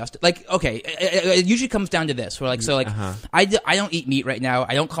impulse to like, okay, it usually comes down to this, where like, so like, I don't eat meat right now.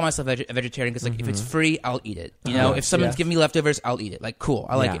 I don't call myself a vegetarian because like if it's free, I'll eat it. You know, if someone's Yes. giving me leftovers, I'll eat it. Like, cool,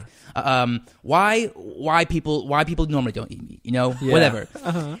 I like Yeah. it. Why people normally don't eat meat? You know, whatever.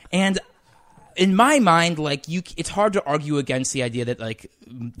 And in my mind, like it's hard to argue against the idea that like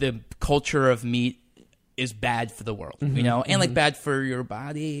the culture of meat is bad for the world, you know, and like bad for your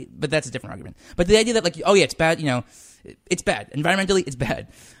body, but that's a different argument. But the idea that like, oh yeah, it's bad, you know, it's bad. Environmentally, it's bad.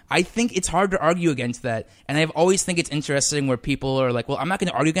 I think it's hard to argue against that, and I've always think it's interesting where people are like, well, I'm not going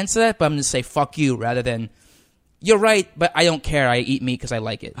to argue against that, but I'm going to say fuck you rather than you're right, but I don't care. I eat meat because I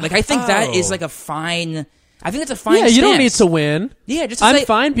like it. Like I think that is like a fine. I think it's a fine. Yeah, you don't need stance. to win. Yeah, just to I'm say,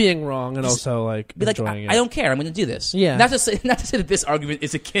 fine being wrong and also like be like, enjoying I it. don't care. I'm going to do this. Yeah. Not to say that this argument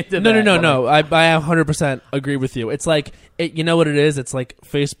is akin to No, that. no. but, like, I 100% agree with you. It's like, you know what it is? It's like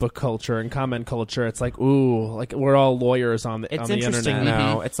Facebook culture and comment culture. It's like, ooh, like we're all lawyers on the It's on the interesting internet.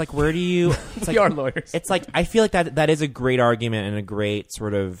 though. It's like, where do you? It's we like, are lawyers. It's like I feel like that is a great argument and a great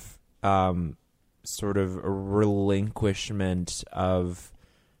sort of relinquishment of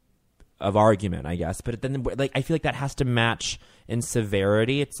argument, I guess. But then, like, I feel like that has to match in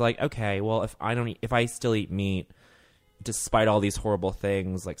severity. It's like, okay, well, if I still eat meat, despite all these horrible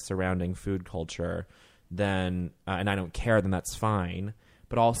things like surrounding food culture, then and I don't care, then that's fine.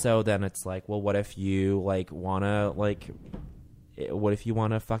 But also, then it's like, well, what if you like want to like What if you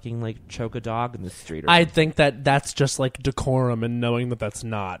want to fucking like choke a dog in the street? Or I something? think that's just like decorum, and knowing that that's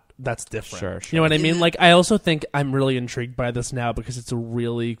different. Sure. You know what I mean? Like, I also think I'm really intrigued by this now because it's a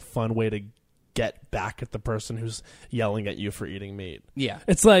really fun way to get back at the person who's yelling at you for eating meat. Yeah.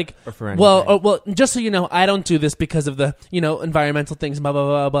 It's like, Or for well, just so you know, I don't do this because of the, environmental things, blah,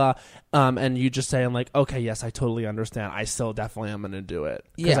 blah, blah, blah. And you just say, I'm like, okay, yes, I totally understand. I still definitely am going to do it.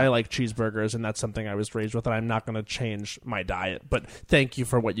 Because Yeah. I like cheeseburgers, and that's something I was raised with, and I'm not going to change my diet. But thank you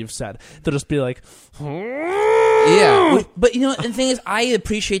for what you've said. They'll just be like, Yeah, but and the thing is, I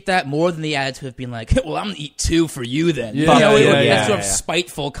appreciate that more than the attitude of being like, "Well, I'm gonna eat 2 for you then." Yeah, That sort of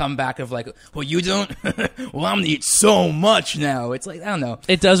spiteful comeback of like, "Well, you don't. Well, I'm gonna eat so much now." It's like, I don't know.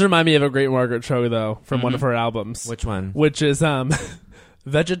 It does remind me of a great Margaret Cho, though, from one of her albums. Which one? Which is,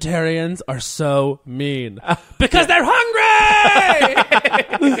 vegetarians are so mean because they're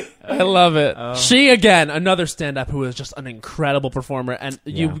hungry. I love it. She, again, another stand-up who is just an incredible performer, and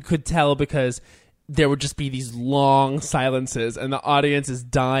you could tell because there would just be these long silences, and the audience is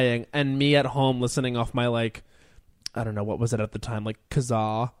dying, and me at home listening off my, like, I don't know, what was it at the time, like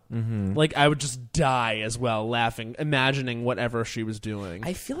Kazaa? Mm-hmm. Like, I would just die as well, laughing, imagining whatever she was doing.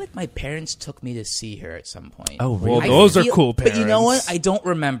 I feel like my parents took me to see her at some point. Oh, Well, really? those are cool But you know what? parents. I don't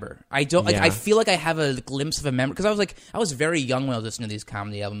remember. I don't like. Yeah. I feel like I have a glimpse of a memory because I was very young when I was listening to these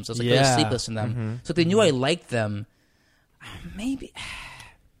comedy albums. I was like really Yeah. sleepless in them. So if they knew I liked them, maybe.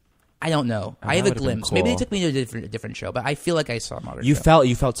 I don't know. I have a that would've been glimpse. Maybe they cool. took me to a different show, but I feel like I saw Margaret. You Cho.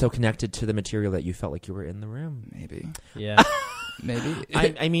 felt so connected to the material that you felt like you were in the room. Maybe. Yeah. Maybe.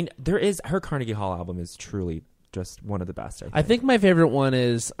 I mean, her Carnegie Hall album is truly just one of the best. I think my favorite one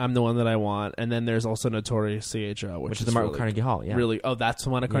is "I'm the One That I Want," and then there's also "Notorious C.H.O.," which which is is the Martin really, Carnegie Hall. Yeah, really. Oh, that's the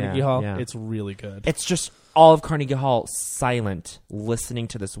one at Carnegie Yeah, Hall. yeah. It's really good. It's just all of Carnegie Hall silent, listening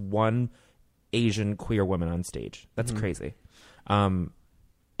to this one Asian queer woman on stage. That's crazy.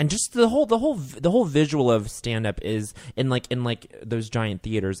 And just the whole visual of stand up is in like those giant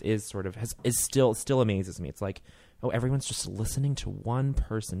theaters is sort of is still amazes me. It's like, oh, everyone's just listening to one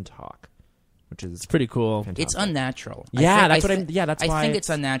person talk, which is It's pretty cool. fantastic. It's unnatural. Yeah, I that's what I'm. Yeah, that's why I think it's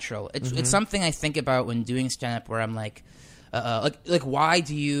unnatural. It's something I think about when doing stand up, where I'm like,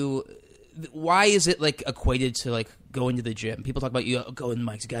 why is it like equated to like going to the gym? People talk about you go in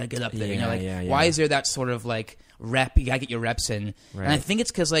mics, you gotta get up there. Yeah, Why yeah. is there that sort of like rep? You gotta get your reps in, Right. and I think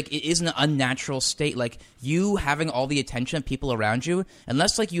it's because like it is an unnatural state. Like you having all the attention of people around you,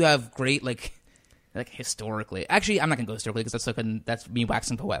 unless like you have great like historically. Actually, I'm not gonna go historically because that's me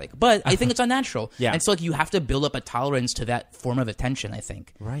waxing poetic. But I think it's unnatural. Yeah. and so like you have to build up a tolerance to that form of attention. I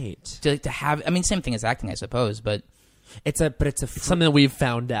think right. to have. I mean, same thing as acting, I suppose, but. It's a It's something that we've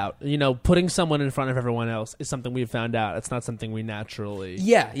found out. Putting someone in front of everyone else is something we've found out. It's not something we naturally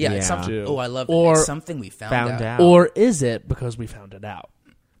Yeah. It's Yeah. something. Oh, I love it. Or It's something we found out. Or is it because we found it out?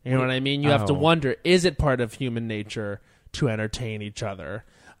 You know what I mean? You have to Oh. wonder, is it part of human nature to entertain each other?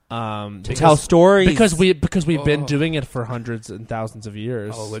 To tell stories. Because we've been doing it for hundreds and thousands of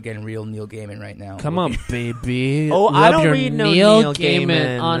years. Oh, we're getting real Neil Gaiman right now. Come on, baby. Oh, I Rub don't your read no Neil Neil Gaiman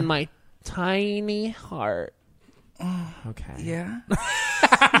Gaiman. on my tiny heart. Okay. Yeah.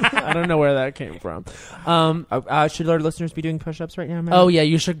 I don't know where that came from. Should our listeners be doing push-ups right now, Matt? Oh yeah,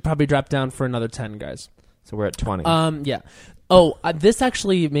 you should probably drop down for another 10, guys. So we're at 20. Yeah. Oh, this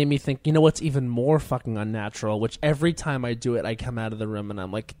actually made me think, you know what's even more fucking unnatural, which every time I do it, I come out of the room and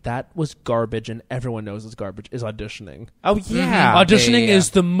I'm like, that was garbage and everyone knows it's garbage, is auditioning. Oh, yeah. Auditioning yeah.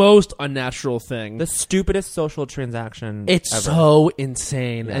 is the most unnatural thing. The stupidest social transaction It's ever. so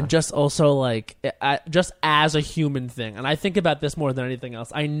insane. Yeah. And just also like, just as a human thing. And I think about this more than anything else.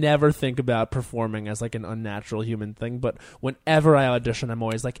 I never think about performing as like an unnatural human thing. But whenever I audition, I'm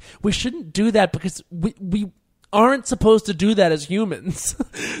always like, we shouldn't do that because we aren't supposed to do that as humans.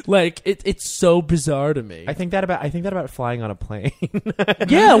 Like it's so bizarre to me. I think that about flying on a plane.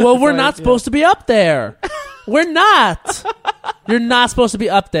 Yeah, well, we're not supposed to be up there. We're not. You're not supposed to be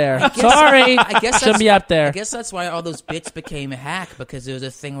up there. Sorry. I guess Shouldn't be up there. I guess that's why all those bits became a hack, because there was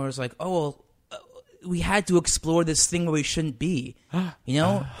a thing where it was like, oh, well, we had to explore this thing where we shouldn't be. You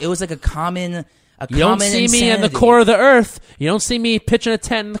know, it was like a common. You don't see me in the core of the earth. You don't see me pitching a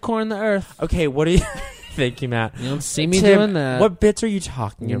tent in the core of the earth. Okay, what do you... Thank you, Matt. You don't see me Tim, doing that. What bits are you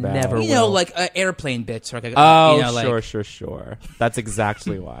talking You about? never You know, will. like airplane bits. Or like, Oh, you know, like, sure. That's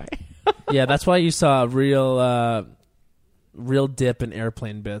exactly why. Yeah, that's why you saw a real dip in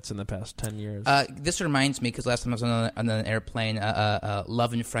airplane bits in the past 10 years. This reminds me, because last time I was on an airplane,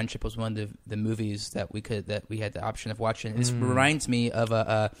 Love and Friendship was one of the movies that we had the option of watching. This reminds me of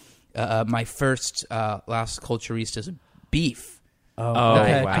my first Las Culturistas beef. Oh,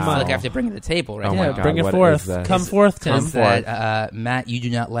 okay. wow. I Come feel on. like I have to bring it to the table, right? Oh yeah, my God, bring it what forth. is this? Come forth, Tim. Is that Matt, you do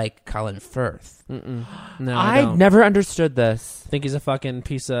not like Colin Firth. Mm-mm. No, I I don't. never understood this. think he's a fucking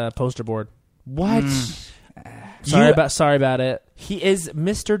piece of poster board. What? Sorry about it. He is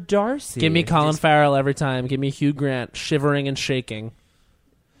Mr. Darcy. Give me Colin Farrell every time. Give me Hugh Grant shivering and shaking.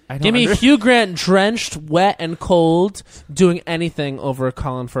 I don't Give me under- Hugh Grant drenched, wet, and cold, doing anything over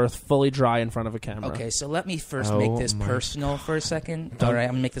Colin Firth fully dry in front of a camera. Okay, so let me first Oh make this my personal for a second. All right, I'm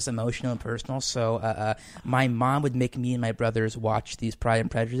gonna make this emotional and personal. So, my mom would make me and my brothers watch these Pride and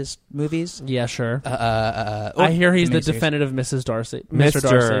Prejudice movies. Yeah, sure. I hear he's the definitive. definitive Mrs. Darcy. Mr.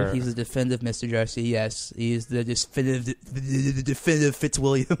 Darcy. He's the definitive Mr. Darcy. Yes, he's the definitive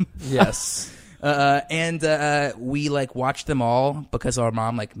Fitzwilliam. Yes. And we like watched them all because our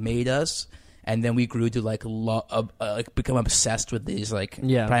mom like made us, and then we grew to like become obsessed with these like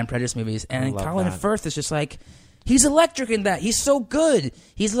Yeah. Pride and Prejudice movies. And love Colin that. Firth is just like he's electric in that. He's so good.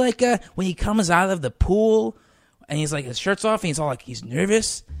 He's like when he comes out of the pool and he's like his shirt's off and he's all like he's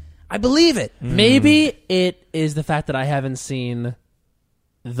nervous. I believe it. Maybe it is the fact that I haven't seen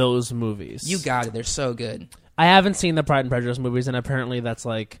those movies. You got it. They're so good. I haven't seen the Pride and Prejudice movies, and apparently that's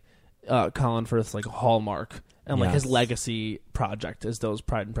like Colin Firth's like hallmark and like his Yes. legacy project is those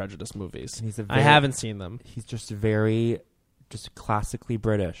Pride and Prejudice movies. He's a I very- haven't seen them. He's just just classically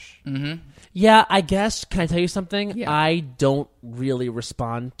British. Yeah, I guess. Can I tell you something? Yeah. I don't really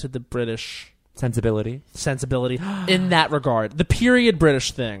respond to the British Sensibility. sensibility in that regard. The period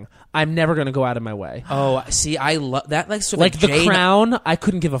British thing, I'm never going to go out of my way. Oh, see, I love that. Like sort of Like The Jane, Crown, I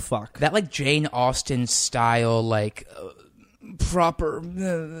couldn't give a fuck. that like Jane Austen style, like proper.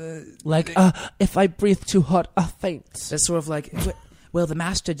 Like, if I breathe too hot, I faint. That's sort of like, well, the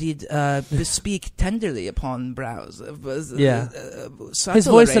master did bespeak tenderly upon brows. Yeah. Subtle His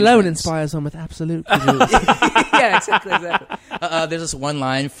voice alone arrangements. inspires one with absolute. Yeah, exactly. There's this one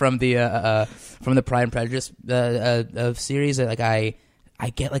line from the Pride and Prejudice series that like I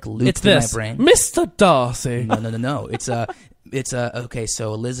get like looped It's in this, my brain. Mr. Darcy. No. It's okay.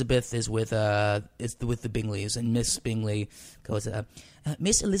 So Elizabeth is with the Bingleys, and Miss Bingley goes,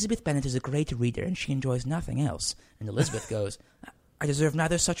 Miss Elizabeth Bennet is a great reader, and she enjoys nothing else. And Elizabeth goes, I deserve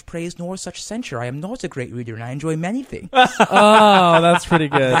neither such praise nor such censure. I am not a great reader, and I enjoy many things. Oh, that's pretty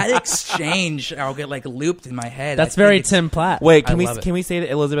good. That exchange, I'll get like looped in my head. That's I think very it's- Tim Platt. Wait, I love it. can we say that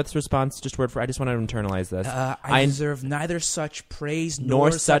Elizabeth's response just word for? I just want to internalize this. I deserve neither such praise Nor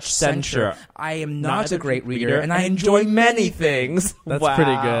nor such such censure. censure. I am not Not a great reader, and I enjoy many things. That's Wow.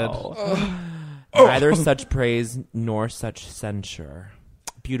 pretty good. Neither such praise nor such censure.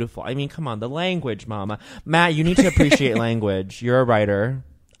 Beautiful. I mean, come on, the language, Mama. Matt, you need to appreciate language. You're a writer.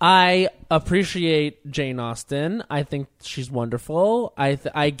 I appreciate Jane Austen. I think she's wonderful.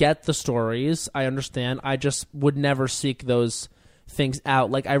 I get the stories. I understand. I just would never seek those things out.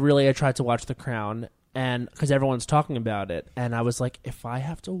 Like I tried to watch The Crown, and because everyone's talking about it, and I was like, if I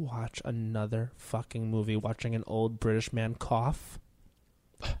have to watch another fucking movie watching an old British man cough,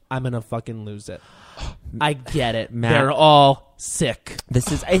 I'm gonna fucking lose it. I get it. Matt. They're all sick.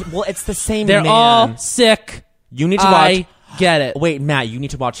 This is well, it's the same. They're man. all sick. You need to I watch. get it. Wait, Matt, you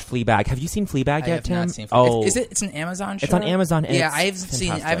need to watch Fleabag. Have you seen Fleabag I yet, have Tim? not seen. Oh, It's an Amazon show. It's on Amazon, and Yeah, it's I haven't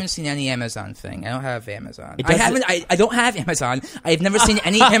fantastic. seen any Amazon thing. I don't have Amazon. It I doesn't- haven't. I don't have Amazon. I've never seen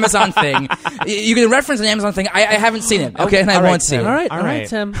any Amazon thing. You can reference an Amazon thing. I haven't seen it. Okay, and I all right, won't see Tim. it. All right, All all right, right.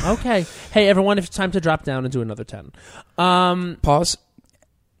 Tim. Okay. Hey, everyone, it's time to drop down and do another 10. Pause.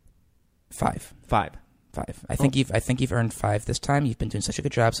 5. 5. I think you've earned 5 this time. You've been doing such a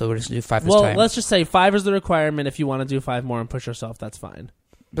good job, so we're just gonna do 5 this Well, time. let's just say 5 is the requirement. If you want to do 5 more and push yourself, that's fine.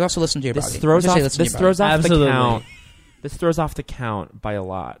 But also listen to your This body. throws Just off. say listen to This your throws body. off Absolutely. the count. This throws off the count by a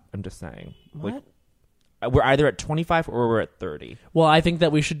lot. I'm just saying. What? We're either at 25 or we're at 30. Well, I think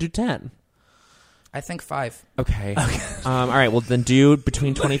that we should do 10. I think 5. Okay. All right. Well, then do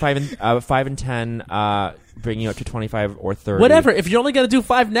between 25 and 5 and 10, bring you up to 25 or 30. Whatever. If you're only going to do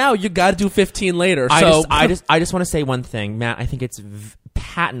 5 now, you got to do 15 later. So I just want to say one thing, Matt. I think it's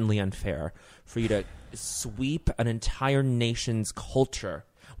patently unfair for you to sweep an entire nation's culture.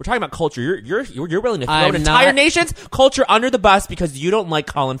 We're talking about culture. You're willing to throw I'm an entire not- nation's culture under the bus because you don't like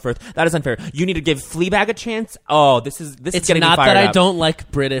Colin Firth. That is unfair. You need to give Fleabag a chance. Oh, this is it's getting not me fired that I up. don't like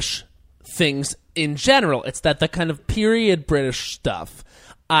British things in general. It's that the kind of period British stuff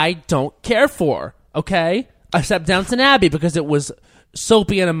I don't care for. Okay, except Downton Abbey because it was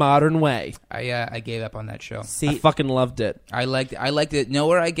soapy in a modern way. I gave up on that show. I See, fucking loved it I liked it. Know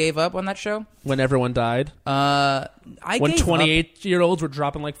where I gave up on that show? when everyone died. I When gave up- 28-year-olds were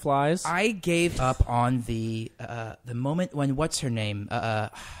dropping like flies. I gave up on the moment when what's her name?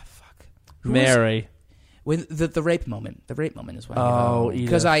 Fuck. Who was- Mary. With the rape moment. The rape moment is what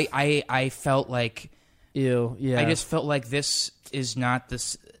Edith. I felt like Ew, yeah. I just felt like this is not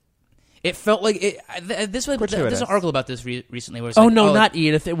this. It felt like it. There's an article about this recently. Where it's not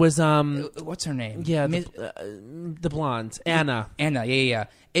Edith. It was what's her name? Yeah, the blonde Anna. Anna. Yeah.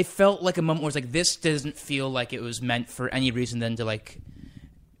 It felt like a moment where it's like this doesn't feel like it was meant for any reason than to like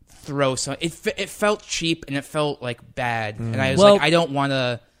throw some. It felt cheap and it felt like bad, and I was like, I don't want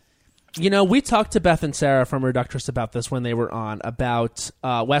to. You know, we talked to Beth and Sarah from Reductress about this when they were on, about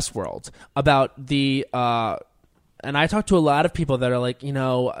Westworld, about the, and I talked to a lot of people that are like, you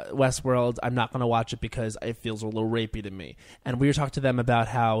know, Westworld, I'm not going to watch it because it feels a little rapey to me. And we were talking to them about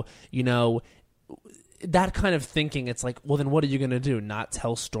how, you know, that kind of thinking, it's like, well, then what are you going to do? Not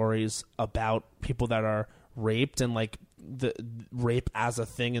tell stories about people that are raped and like the rape as a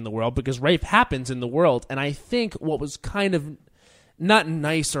thing in the world, because rape happens in the world. And I think what was kind of not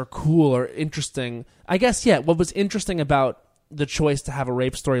nice or cool or interesting, I guess, what was interesting about the choice to have a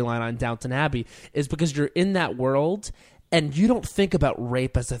rape storyline on Downton Abbey is because you're in that world and you don't think about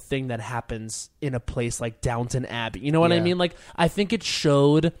rape as a thing that happens in a place like Downton Abbey. You know what I mean? Like, I think it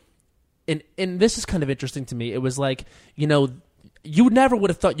showed, and this is kind of interesting to me, it was like, you know, you never would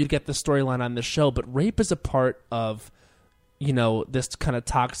have thought you'd get this storyline on this show, but rape is a part of, you know, this kind of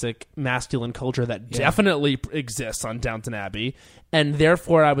toxic masculine culture that definitely exists on Downton Abbey. And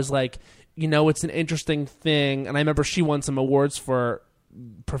therefore I was like, you know, it's an interesting thing. And I remember she won some awards for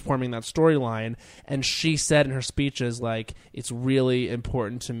performing that storyline. And she said in her speeches, like, it's really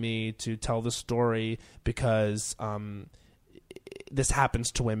important to me to tell the story because this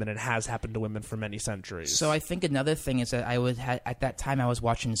happens to women and has happened to women for many centuries. So I think another thing is that at that time I was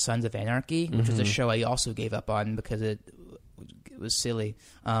watching Sons of Anarchy, which was a show I also gave up on because it was silly.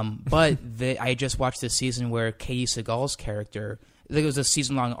 But I just watched this season where Katie Sagal's character, it was a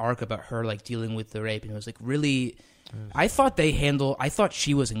season-long arc about her like dealing with the rape, and it was like really. I thought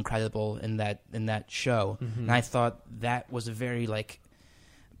she was incredible in that show, and I thought that was a very like.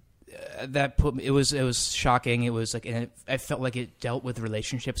 It was shocking. It was like, and I felt like it dealt with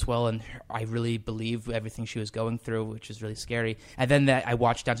relationships well, and I really believed everything she was going through, which is really scary. And then I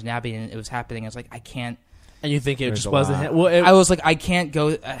watched Downton Abbey, and it was happening. I was like, I can't. And you think it There's just a wasn't? lot. Well, I was like, I can't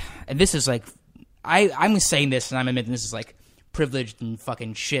go. And this is like, I'm saying this, and I'm admitting this is like privileged and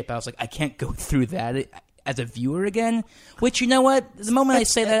fucking shit. But I was like, I can't go through that as a viewer again. Which, you know what? The moment I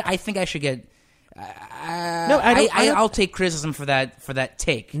say that, I think I should get. I'll take criticism for that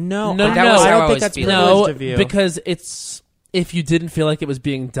take. No, But that no, was I how don't I think was that's feeling. privileged no, of you. because it's if you didn't feel like it was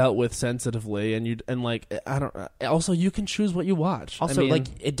being dealt with sensitively, and like I don't. Also, you can choose what you watch. Also, I mean, like,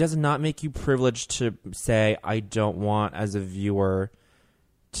 it does not make you privileged to say, I don't want, as a viewer,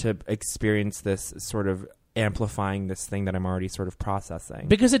 to experience this sort of amplifying this thing that I'm already sort of processing.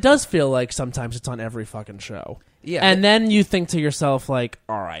 because it does feel like sometimes it's on every fucking show. Yeah, And then you think to yourself, like,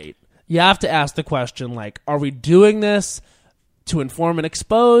 all right, you have to ask the question, like, are we doing this to inform and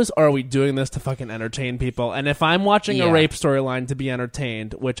expose, or are we doing this to fucking entertain people? And if I'm watching a Yeah. rape storyline to be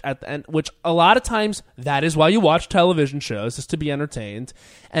entertained, which at the end, which a lot of times that is why you watch television shows, is to be entertained.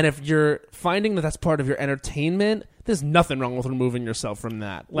 And if you're finding that that's part of your entertainment, there's nothing wrong with removing yourself from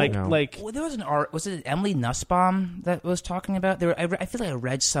that. Like, No. like, Well, there was an art. Was it Emily Nussbaum that was talking about? I feel like I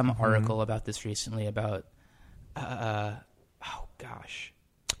read some article about this recently about. Oh gosh,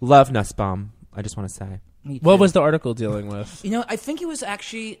 Love Nussbaum, I just want to say. Me what too. was the article dealing with? You know, I think it was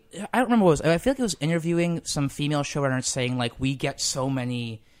actually. I don't remember what it was. I feel like it was interviewing some female showrunners saying like we get so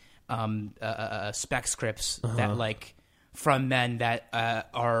many spec scripts that like from men that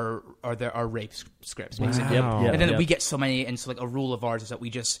are rape scripts basically. Wow. Yep, And then yep. we get so many, and so like a rule of ours is that we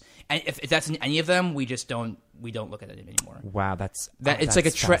just, and if that's in any of them, we don't look at it anymore. Wow, that's It's like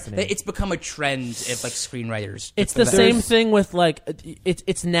a trend. fascinating. It's become a trend of like screenwriters. It's the same thing with like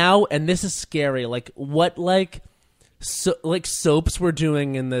it's now, and this is scary. Like what like soaps were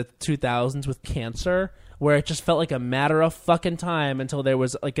doing in the 2000s with cancer, where it just felt like a matter of fucking time until there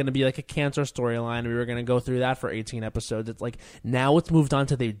was like going to be like a cancer storyline. We were going to go through that for 18 episodes. It's like now it's moved on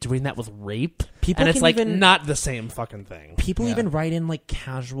to they're doing that with rape, People and it's can like even- not the same fucking thing. People even write in like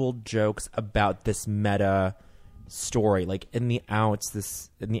casual jokes about this meta story. Like in the outs,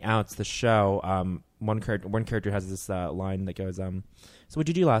 the show. One character has this line that goes, "So what'd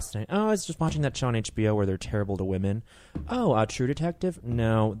you do last night? Oh, I was just watching that show on HBO where they're terrible to women. Oh, True Detective?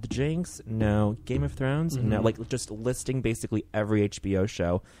 No. The Jinx? No. Game of Thrones? No." Like just listing basically every HBO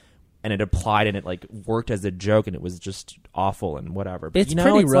show. And it applied, and it like worked as a joke, and it was just awful and whatever. But, It's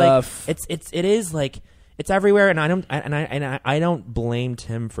pretty rough. Like, it is like it's everywhere, and I don't blame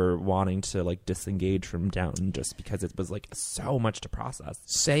Tim for wanting to like disengage from Downton just because it was like so much to process.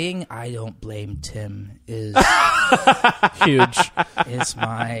 Saying I don't blame Tim is Huge. it's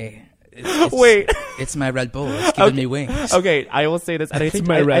my Wait. It's my Red Bull. It's giving me wings. Okay, I will say this. And I think,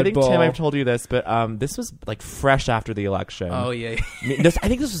 my Red I think Bull. Tim, I've told you this, but this was like fresh after the election. Oh yeah. I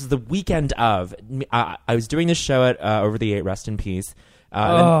think this was the weekend of. I was doing this show at Over the 8, rest in peace.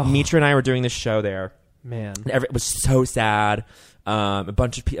 And Mitra and I were doing this show there. Man. And it was so sad. A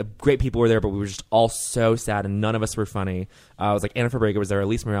bunch of great people were there, but we were just all so sad, and none of us were funny. I was like, Anna Fabrega was there,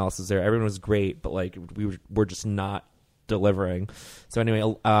 Elise Morales was there. Everyone was great, but like we were just not delivering. So anyway,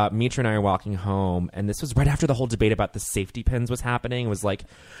 Mitra and I are walking home, and this was right after the whole debate about the safety pins was happening. It was like,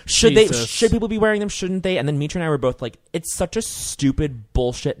 should people be wearing them? Shouldn't they? And then Mitra and I were both like, it's such a stupid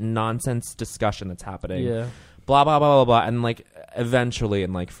bullshit nonsense discussion that's happening. Yeah. Blah blah blah blah blah. And like eventually,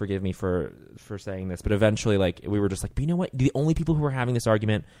 and like forgive me for saying this, but eventually, like we were just like, but you know what? The only people who are having this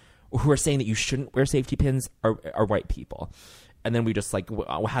argument, or who are saying that you shouldn't wear safety pins, are white people. And then we just like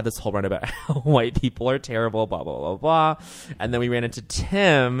had this whole run about how white people are terrible, blah blah blah blah. And then we ran into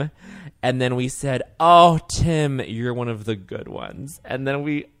Tim, and then we said, "Oh, Tim, you're one of the good ones." And then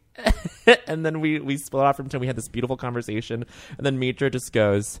we split off from Tim. We had this beautiful conversation, and then Mitra just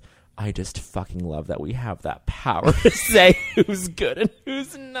goes, "I just fucking love that we have that power to say who's good and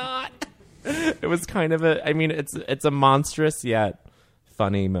who's not." It was kind of it's a monstrous yet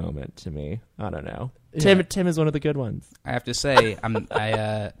funny moment to me. I don't know. Yeah. Tim is one of the good ones. I have to say,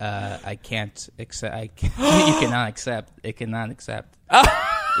 I can't accept. You cannot accept. It cannot accept.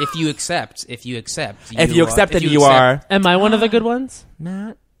 If you accept, then you are. Am I one of the good ones?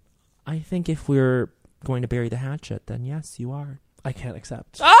 Matt, I think if we're going to bury the hatchet, then yes, you are. I can't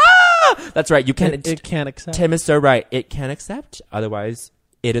accept. That's right. You can't. It can't accept. Tim is so right. It can accept. Otherwise,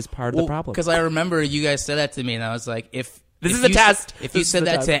 it is part of the problem. Because I remember you guys said that to me, and I was like, This is a test. If you said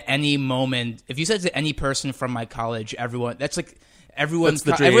that to any moment, if you said it to any person from my college, everyone, that's like everyone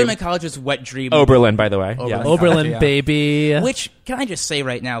in my college's wet dream. Oberlin, by the way. Oberlin. Yeah. Oberlin, Yeah. baby. Which, can I just say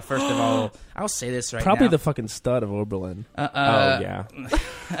right now, first of all, I'll say this right Probably now. the fucking stud of Oberlin. Oh yeah.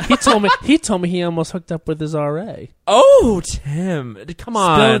 He told me he almost hooked up with his RA. Oh, Tim, come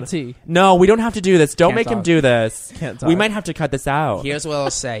on. Spill the tea. No, we don't have to do this. Don't Can't make him talk. do this. Can't talk. We might have to cut this out. Here's what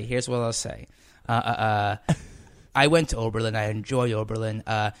I'll say. I went to Oberlin. I enjoy Oberlin.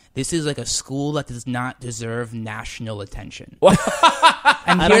 This is like a school that does not deserve national attention.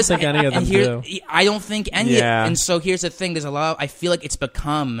 I don't think any of them do. I don't think any. Yeah. And so here's the thing: there's a lot. I feel like it's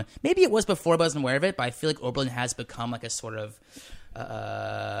become. Maybe it was before I wasn't aware of it, but I feel like Oberlin has become like a sort of.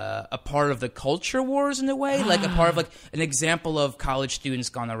 A part of the culture wars in a way, like a part of like an example of college students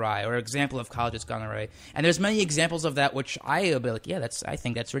gone awry, or example of colleges gone awry. And there's many examples of that, which I'll be like, yeah, I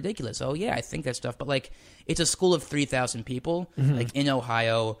think that's ridiculous. Oh yeah, I think that stuff. But like, it's a school of 3,000 people, like in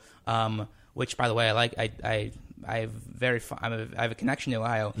Ohio, which by the way, I like. I have a connection to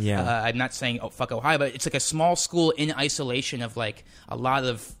Ohio. Yeah. I'm not saying fuck Ohio, but it's like a small school in isolation of like a lot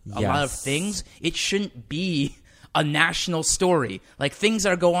of things. It shouldn't be a national story. Like, things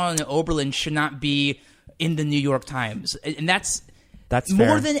that are going on in Oberlin should not be in the New York Times, and that's more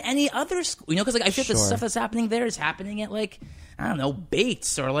fair. than any other school. You know, because like I feel like the stuff that's happening there is happening at like, I don't know,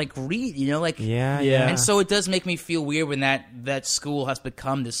 Bates or like Reed. You know, like Yeah. And so it does make me feel weird when that school has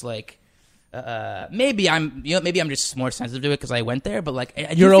become this like. Maybe I'm just more sensitive to it because I went there, but like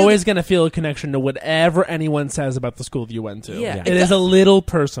I do You're feel always going to feel a connection to whatever anyone says about the school you went to. Yeah. It is a little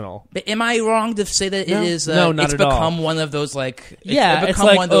personal. But am I wrong to say that No. it is? No, not it's at all. become one of those like. Yeah, it's it's become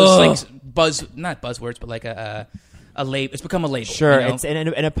like, one of those ugh. like not buzzwords, but like a label. It's become a label. Sure, you know? it's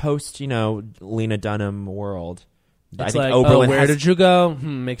in a post, Lena Dunham world. I It's think like, Oberlin where has, did you go?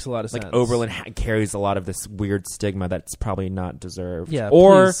 Makes a lot of sense. like Oberlin carries a lot of this weird stigma that's probably not deserved. Yeah,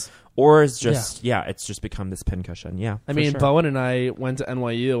 or please. or is just it's just become this pincushion. Yeah, I for mean, sure. Bowen and I went to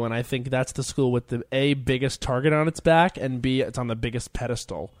NYU, and I think that's the school with the A, biggest target on its back, and B, it's on the biggest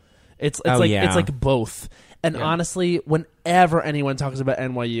pedestal. It's like both. And honestly, whenever anyone talks about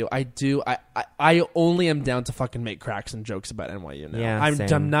NYU, I only am down to fucking make cracks and jokes about NYU now. Yeah, I'm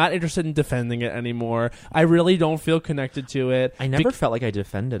same. not interested in defending it anymore. I really don't feel connected to it. I never felt like I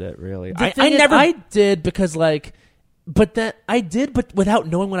defended it really. The thing is, I did because like. But without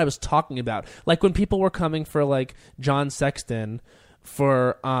knowing what I was talking about. Like when people were coming for like John Sexton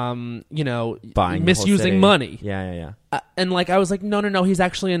for buying misusing the whole city. money. Yeah. And like I was like, no, he's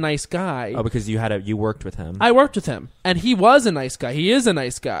actually a nice guy. Oh, because you worked with him. I worked with him, and he was a nice guy. He is a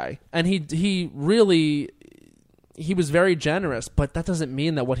nice guy, and he was very generous. But that doesn't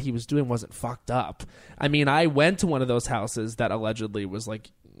mean that what he was doing wasn't fucked up. I mean, I went to one of those houses that allegedly was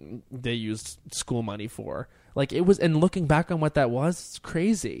like they used school money for. Like it was, and looking back on what that was, it's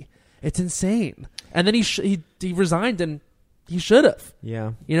crazy. It's insane. And then he resigned, and he should have.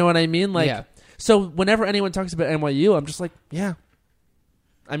 Yeah. You know what I mean? Like, Yeah. so whenever anyone talks about NYU, I'm just like, yeah.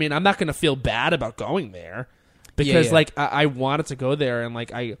 I mean, I'm not going to feel bad about going there because Yeah. like I wanted to go there, and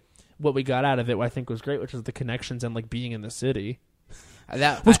like what we got out of it, I think was great, which is the connections and like being in the city.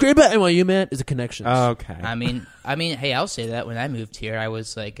 What's great about NYU, man, is the connections. Okay. I mean, hey, I'll say that when I moved here, I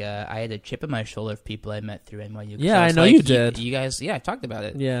was like, I had a chip on my shoulder of people I met through NYU. 'Cause Yeah, was I know like, you did. You guys, yeah, I talked about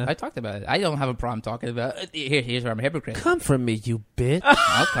it. Yeah. I talked about it. I don't have a problem talking about it. Here's where I'm a hypocrite. Come from me, you bitch.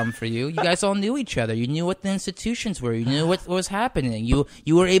 I'll come for you. You guys all knew each other. You knew what the institutions were. You knew what was happening.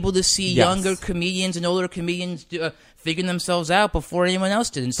 You were able to see Yes. younger comedians and older comedians figuring themselves out before anyone else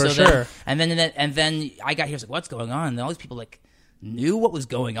did. And For so sure. Then I got here. I was like, what's going on? And all these people like knew what was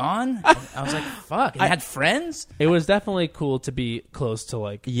going on. And I was like, fuck. And I had friends. It was definitely cool to be close to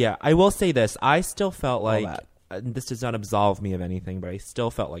like. Yeah, I will say this. I still felt like that. this does not absolve me of anything, but I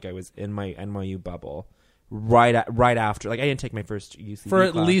still felt like I was in my NYU bubble right after. Like I didn't take my first UCB For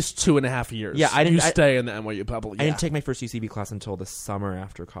at class. least 2.5 years. Yeah, I didn't- You stay in the NYU bubble. I Yeah. didn't take my first UCB class until the summer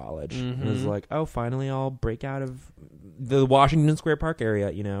after college. It Mm-hmm. was like, oh, finally I'll break out of the Washington Square Park area,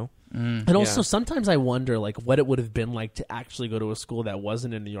 you know? And also, Yeah. sometimes I wonder, like, what it would have been like to actually go to a school that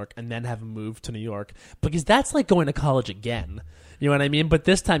wasn't in New York and then have moved to New York, because that's like going to college again. You know what I mean? But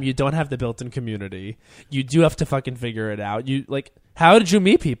this time, you don't have the built-in community. You do have to fucking figure it out. You like, how did you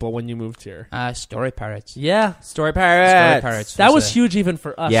meet people when you moved here? Story Pirates. Yeah, Story Pirates. Story Pirates. that was a- huge even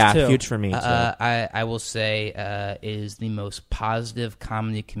for us. Yeah, too. huge for me, too. I will say is the most positive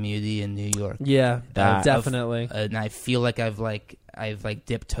comedy community in New York. Yeah, That- definitely. And I feel like I've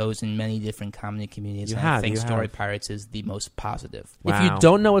dipped toes in many different comedy communities. You and I have, think you Story have. Pirates is the most positive. If you Wow.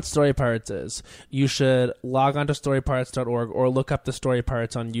 don't know what Story Pirates is, you should log on to storypirates.org or look up the Story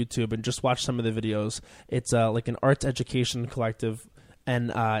Pirates on YouTube and just watch some of the videos. It's like an arts education collective,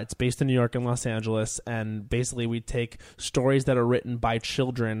 and it's based in New York and Los Angeles. And basically, we take stories that are written by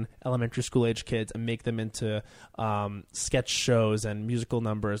children, elementary school age kids, and make them into sketch shows and musical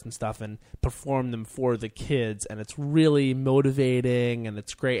numbers and stuff, and perform them for the kids. And it's really motivating, and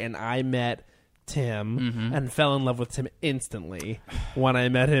it's great. And I met Tim and fell in love with Tim instantly when I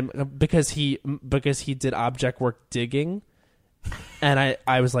met him because he did object work digging, and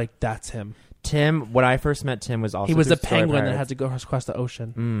I was like, that's him. Tim, when I first met Tim was also He was through a Story penguin that Pirates. had to go across the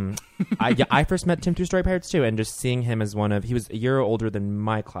ocean. I first met Tim through Story Pirates too, and just seeing him as he was a year older than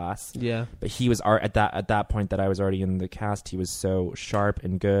my class. Yeah. But he was at that point that I was already in the cast. He was so sharp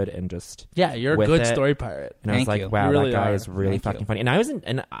and good, and just Yeah, you're a with good it. story pirate. And I was Thank like, you. wow, You really that guy are. is really Thank fucking you. funny. And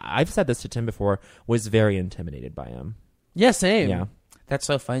and I've said this to Tim before, was very intimidated by him. Yeah, same. Yeah. That's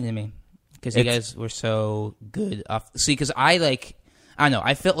so funny to me because you guys were so good. Because I don't know.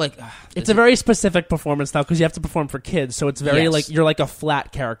 I felt like It's a very specific performance style because you have to perform for kids, so it's very Yes. like you're like a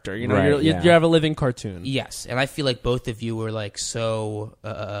flat character. You know, Right, you yeah. have a living cartoon. yes, and I feel like both of you were like so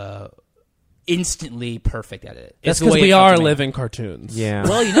instantly perfect at it. That's It's the because way we it felt are to me. living cartoons. Yeah.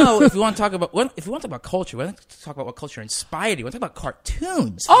 Well, if you want to talk about culture, we want to talk about what culture inspired you. We want to talk about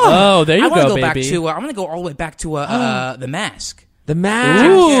cartoons. Oh, there you I want go, to go back baby. to. I want to go all the way back to The Mask. The Mask.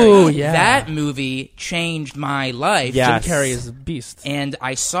 Ooh, Jim Carrey. yeah. That movie changed my life. Yeah. Jim Carrey is a beast. And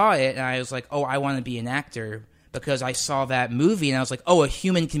I saw it, and I was like, oh, I want to be an actor because I saw that movie, and I was like, oh, a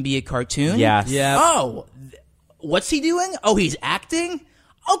human can be a cartoon? Yes. Yeah. Oh, what's he doing? Oh, he's acting?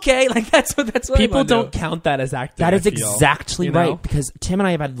 Okay, like that's what People I wanna don't do. count that as acting. That I is feel. exactly You know? right, because Tim and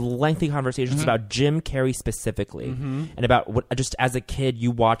I have had lengthy conversations about Jim Carrey specifically, and about what just as a kid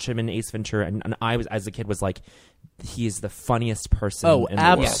you watch him in Ace Ventura, and I was as a kid was like, he is the funniest person. Oh, in the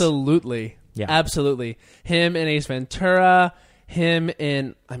world. absolutely. Yeah. Absolutely. Him in Ace Ventura, him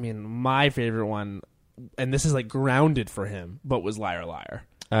in, my favorite one, and this is like grounded for him, but was Liar Liar.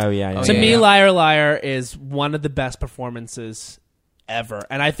 Oh yeah. Oh, To yeah, me, yeah. Liar Liar is one of the best performances ever.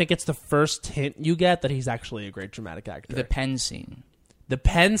 And I think it's the first hint you get that he's actually a great dramatic actor. The pen scene. The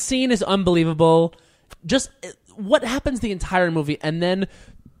pen scene is unbelievable. Just what happens the entire movie, and then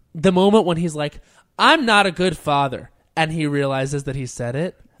the moment when he's like, I'm not a good father, and he realizes that he said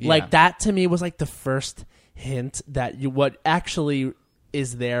it. Yeah. Like, that to me was like the first hint that what actually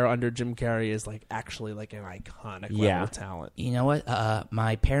is there under Jim Carrey is like actually like an iconic level Yeah. of talent. You know what?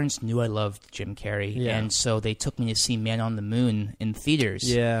 My parents knew I loved Jim Carrey, Yeah. and so they took me to see Man on the Moon in theaters.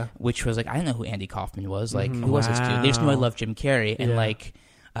 Yeah. Which was like, I didn't know who Andy Kaufman was. Like, who was this dude? Wow. They just knew I loved Jim Carrey, and Yeah. like,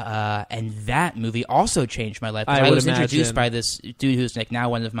 and that movie also changed my life. 'cause I I would was introduced imagine. by this dude who's like now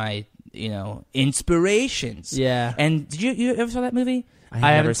one of my inspirations. Yeah. And did you ever saw that movie? I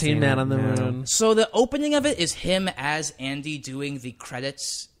never haven't seen Man it, on the no. Moon. So the opening of it is him as Andy doing the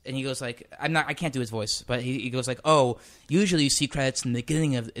credits and he goes like, I can't do his voice, but he goes like, oh, usually you see credits in the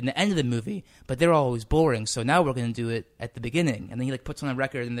end of the movie, but they're always boring, so now we're going to do it at the beginning. And then he like puts on a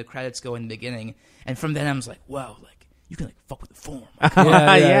record and the credits go in the beginning. And from then I was like, wow, like you can like fuck with the form.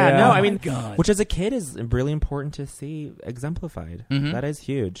 Yeah. No, Oh I my mean, God. which as a kid is really important to see exemplified. That is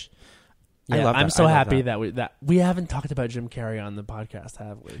huge. I Yeah, love I'm that. so I love happy that we haven't talked about Jim Carrey on the podcast,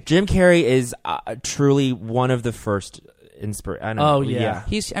 have we? Jim Carrey is truly one of the first Oh, yeah.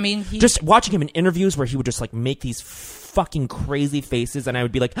 He's just watching him in interviews where he would just like make these fucking crazy faces, and I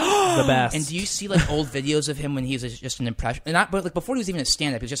would be like, the best. And do you see like old videos of him when he was just an impression? But like before he was even a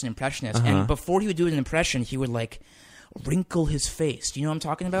stand-up, he was just an impressionist. And before he would do an impression, he would like wrinkle his face. Do you know what I'm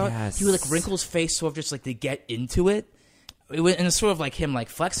talking about? Yes. He would like wrinkle his face sort of just like to get into it. And it's sort of like him like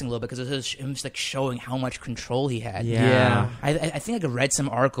flexing a little bit because it was him just like showing how much control he had. Yeah. I think I read some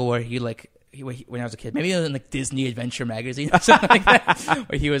article where he like when I was a kid, maybe in like Disney Adventure magazine or something like that,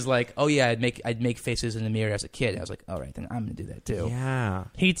 where he was like, "Oh yeah, I'd make faces in the mirror as a kid." And I was like, "All right, then I'm gonna do that too." Yeah.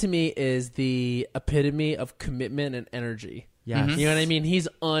 He to me is the epitome of commitment and energy. Yes. You know what I mean? He's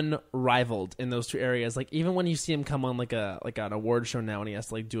unrivaled in those two areas. Like even when you see him come on like an award show now and he has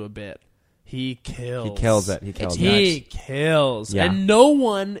to like do a bit, he kills. He kills it. He kills it. He kills. Yeah. And no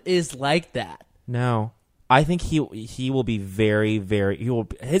one is like that. No, I think he will be very, very.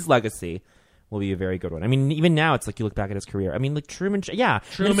 His legacy will be a very good one. I mean, even now, it's like you look back at his career. I mean, like Truman Show. Yeah,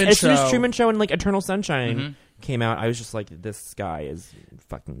 as soon as Truman Show and like Eternal Sunshine came out, I was just like, this guy is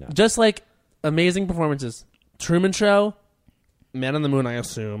fucking nuts. Just like amazing performances. Truman Show, Man on the Moon, I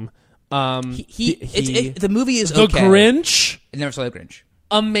assume. The movie is The okay. Grinch. I never saw The Grinch.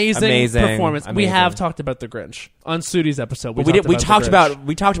 Amazing performance. We Amazing. have talked about The Grinch on Sudi's episode. We talked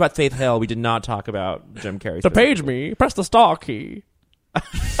about Faith Hill. We did not talk about Jim Carrey. to page me. Press the star key.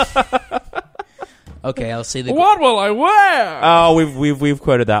 Okay, I'll see the. What will I wear? Oh, we've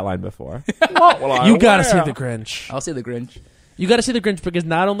quoted that line before. What will I You gotta wear? see The Grinch. I'll see The Grinch. You gotta see The Grinch because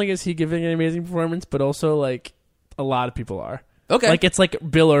not only is he giving an amazing performance, but also like a lot of people are. Okay. Like it's like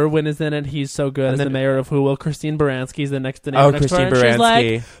Bill Irwin is in it. He's so good as the mayor of Whoville. Christine Baranski's the next to name. Christine She's like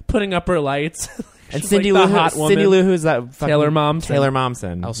Baranski. putting up her lights. And She's Cindy like Lou, the hot woman. Cindy Lou, who's that? Taylor Momsen. Taylor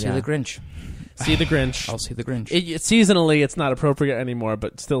Momsen. I'll see Yeah. The Grinch. See The Grinch. I'll see The Grinch. Seasonally, it's not appropriate anymore,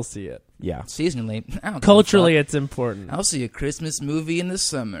 but still see it. Yeah. Seasonally, I don't give a Culturally, fuck. it's important. I'll see a Christmas movie in the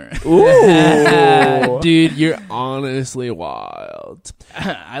summer. Ooh. Dude, you're honestly wild.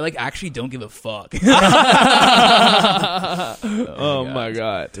 I like actually don't give a fuck. Oh my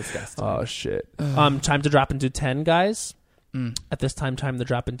god. Disgusting. Oh shit. Time to drop into 10, guys. At this time to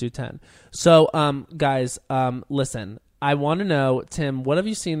drop into 10. So, guys, listen. I want to know, Tim, what have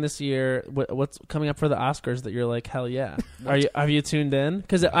you seen this year? What's coming up for the Oscars that you're like, hell yeah? Have you tuned in?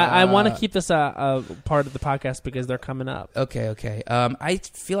 Because I want to keep this a part of the podcast because they're coming up. Okay. I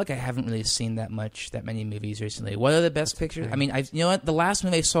feel like I haven't really seen that many movies recently. What are the best pictures? I mean, you know what? The last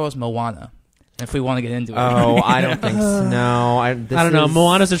movie I saw was Moana. If we want to get into it. Oh, I don't think so. No, I don't know.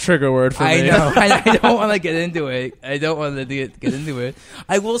 Moana's a trigger word for I me. know. I don't want to get into it. I don't want to get into it.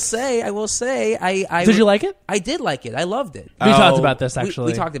 I will say. I Did you like it? I did like it. I loved it. We talked about this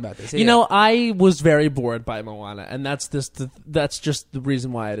actually. We talked about this. You know, I was very bored by Moana, and that's just the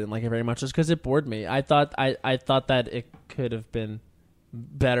reason why I didn't like it very much, is because it bored me. I thought that it could have been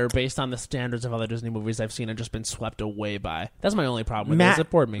better based on the standards of other Disney movies I've seen and just been swept away by. That's my only problem with it. It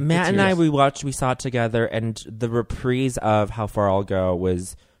bored me. Matt and I, we saw it together, and the reprise of How Far I'll Go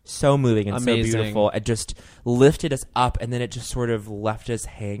was so moving and Amazing. so beautiful. It just lifted us up, and then it just sort of left us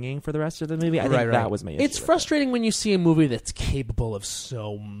hanging for the rest of the movie. I think that was my issue. It's frustrating when you see a movie that's capable of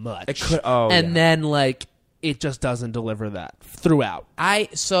so much. It could, then like it just doesn't deliver that throughout. I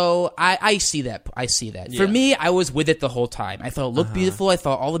see that. I see that. For me, I was with it the whole time. I thought it looked beautiful. I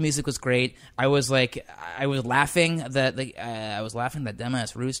thought all the music was great. I was laughing that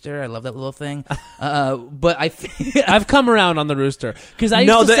dumbass rooster. I love that little thing. But I've come around on the rooster because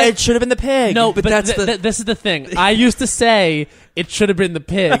it should have been the pig. No, but this is the thing. I used to say it should have been the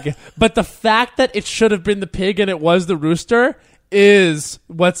pig, but the fact that it should have been the pig and it was the rooster is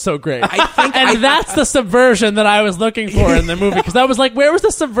what's so great. That's the subversion that I was looking for in the movie, because I was like, where was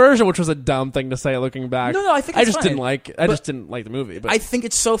the subversion, which was a dumb thing to say looking back. No, I think I it's just fine. didn't like the movie. But I think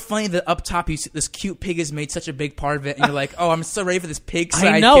it's so funny that up top you see this cute pig has made such a big part of it, and you're like, oh, I'm so ready for this pig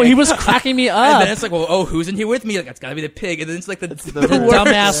sidekick. I know, he was cracking me up. And then it's like, well, oh, who's in here with me? Like, it's got to be the pig. And then it's like the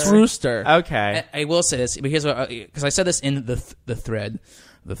dumbass rooster. Okay. I will say this, but here's what, because I said this in the thread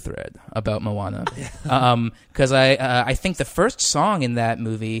about Moana, because I think the first song in that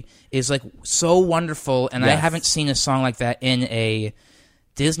movie is like so wonderful, and I haven't seen a song like that in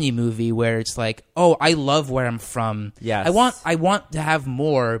Disney movie where it's like, oh, I love where I'm from. Yes. I want to have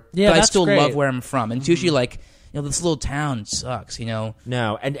more, Yeah, but I that's still great. love where I'm from. And it's usually like, this little town sucks, No,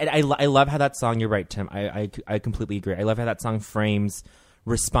 and I love how that song. You're right, Tim. I completely agree. I love how that song frames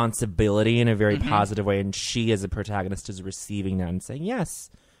responsibility in a very positive way, and she, as a protagonist, is receiving that and saying, "Yes,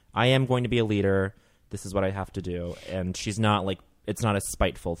 I am going to be a leader. This is what I have to do." And she's not like, it's not a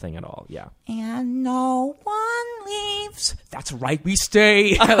spiteful thing at all. Yeah. And no one leaves. That's right, we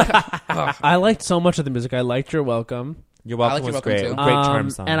stay. I liked so much of the music. I liked You're Welcome. You're I welcome. like You're Was Welcome, great. too. Great charm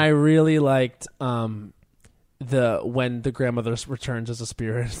song. And I really liked when the grandmother returns as a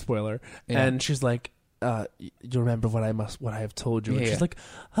spirit. Spoiler, Yeah. and she's like, "You remember what I have told you?" And Yeah. she's like,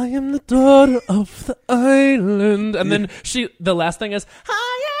 "I am the daughter of the island." And then the last thing is,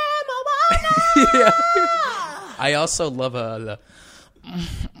 "I am a woman." I also love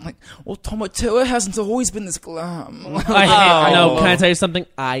like, well, Tomatillo hasn't always been this glam. I know. Can I tell you something?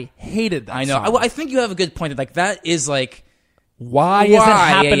 I hated that. I know. song. I think you have a good point. Like that is like Why is it Why?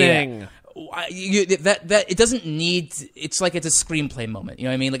 happening? that it doesn't need. It's like it's a screenplay moment. You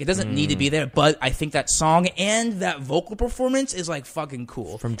know what I mean? Like it doesn't need to be there. But I think that song and that vocal performance is like fucking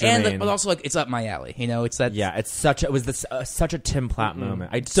cool. From and Jermaine. but also like it's up my alley. It's that. Yeah, it was such a Tim Platt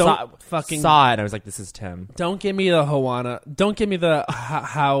moment. I Don't saw fucking- it. And I was like, "This is Tim." Don't give me the Juana. Don't give me the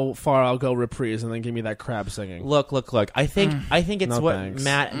how far I'll go reprise, and then give me that crab singing. Look. I think it's No what thanks.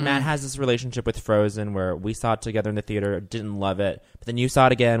 Matt has this relationship with Frozen where we saw it together in the theater, didn't love it, but then you saw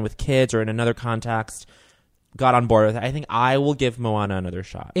it again with kids or in another context, got on board with it. I think I will give Moana another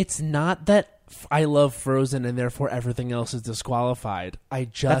shot. It's not that I love Frozen and therefore everything else is disqualified. I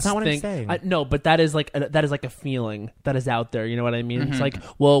just That's not what I'm think saying. no, but that is like a feeling that is out there. You know what I mean? It's like,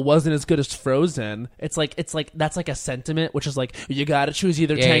 well, it wasn't as good as Frozen. It's like that's like a sentiment, which is like you got to choose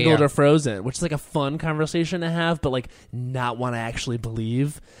either Tangled yeah. or Frozen, which is like a fun conversation to have, but like not one I actually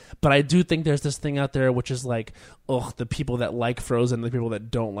believe. But I do think there's this thing out there which is like, the people that like Frozen, the people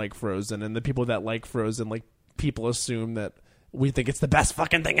that don't like Frozen, and the people that like Frozen, like people assume that we think it's the best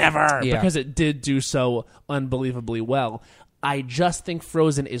fucking thing ever because it did do so unbelievably well. I just think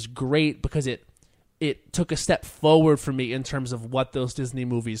Frozen is great because it took a step forward for me in terms of what those Disney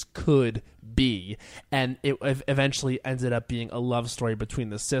movies could be, and it eventually ended up being a love story between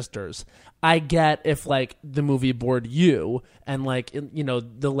the sisters. I get if like the movie bored you and like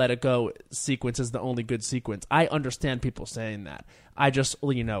the Let It Go sequence is the only good sequence. I understand people saying that. I just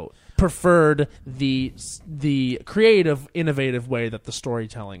preferred the creative, innovative way that the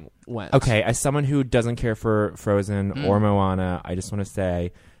storytelling went. Okay, as someone who doesn't care for Frozen or Moana, I just want to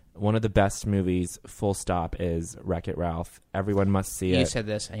say one of the best movies, full stop, is Wreck-It Ralph. Everyone must see it. You said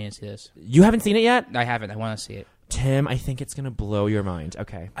this. I need to see this. You haven't seen it yet? I haven't. I want to see it. Tim, I think it's going to blow your mind.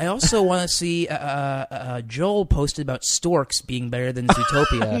 Okay. I also want to see Joel posted about storks being better than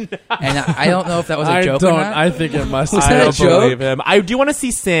Zootopia, and I don't know if that was a joke or not. I think it must. Was I that a don't joke? believe him. I do want to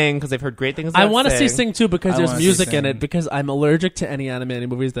see Sing because I've heard great things about I want to see Sing. Sing too because I there's wanna see music in Sing. it. Because I'm allergic to any animated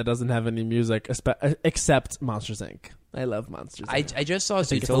movies that doesn't have any music, except Monsters Inc. I love Monsters Inc. I just saw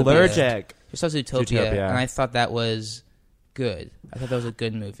It's Zootopia. allergic. I saw Zootopia, Zootopia. and I thought that was good. I thought that was a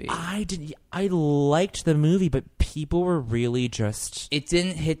good movie. I liked the movie, but people were really just... It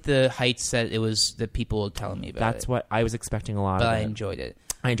didn't hit the heights that it was that people were telling me about. That's it, what I was expecting a lot but of I it. enjoyed it.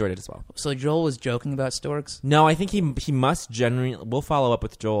 I enjoyed it as well. So Joel was joking about storks. No, I think he must genuinely... We'll follow up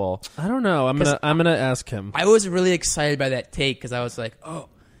with Joel. I don't know. I'm gonna ask him. I was really excited by that take because I was like, oh,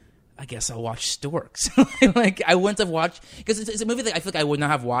 I guess I'll watch storks. Like I wouldn't have watched because it's a movie that I feel like I would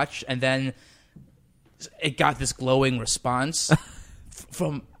not have watched, and then it got this glowing response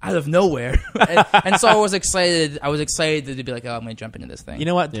from out of nowhere, and so I was excited. I was excited to be like, oh, I'm going to jump into this thing. You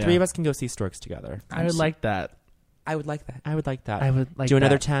know what? Yeah. 3 of us can go see Storks together. I would like that. I would like that. I would like that. I would like Do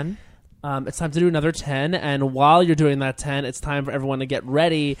another that. 10? It's time to do another 10, and while you're doing that 10, it's time for everyone to get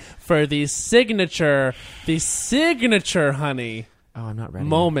ready for the signature, honey, Oh, I'm not ready.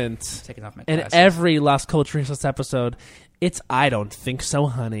 moment Taking off my in glasses. every Las Culturistas episode. It's I Don't Think So,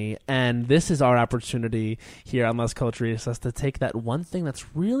 Honey, and this is our opportunity here on Las Culturistas to take that one thing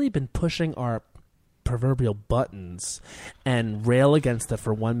that's really been pushing our proverbial buttons and rail against it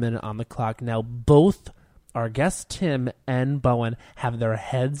for 1 minute on the clock. Now, both our guests, Tim and Bowen, have their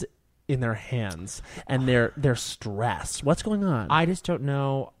heads in their hands, and they're stressed. What's going on? I just don't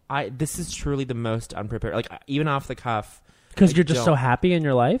know. This is truly the most unprepared. Like, even off the cuff. Because I you're just so don't- happy in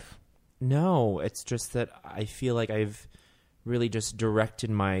your life? No, it's just that I feel like I've really just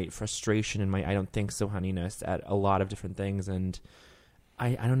directed my frustration and my I don't think so honeyness at a lot of different things, and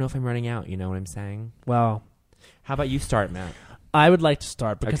I don't know if I'm running out. You know what I'm saying? Well, How about you start, Matt? I would like to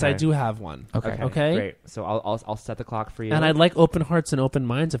start because I Okay. do have one. Okay. Okay. Great. So I'll set the clock for you. And I'd like open hearts and open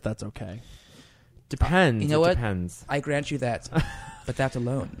minds if that's okay. depends. You know it what? Depends. I grant you that, but that's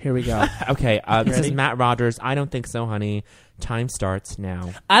alone. Here we go. Okay. This is Ready? Matt Rogers. I don't think so, honey. Time starts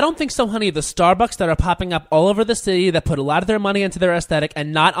now. I don't think so, honey. The Starbucks that are popping up all over the city that put a lot of their money into their aesthetic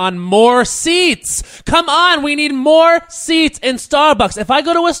and not on more seats. Come on, we need more seats in Starbucks. If I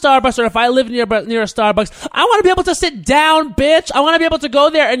go to a Starbucks or if I live near a Starbucks, I want to be able to sit down, bitch. I want to be able to go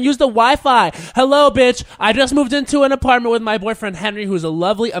there and use the Wi-Fi. Hello, bitch. I just moved into an apartment with my boyfriend Henry, who's a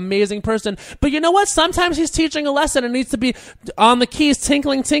lovely, amazing person. But you know what? Sometimes he's teaching a lesson and needs to be on the keys,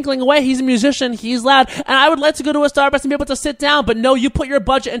 tinkling away. He's a musician. He's loud. And I would like to go to a Starbucks and be able to sit down, but no, you put your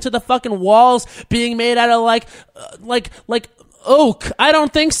budget into the fucking walls being made out of like oak. I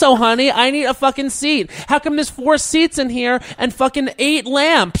don't think so, honey. I need a fucking seat. How come there's 4 seats in here and fucking 8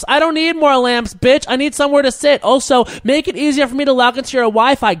 lamps? I don't need more lamps, bitch. I need somewhere to sit. Also, make it easier for me to log into your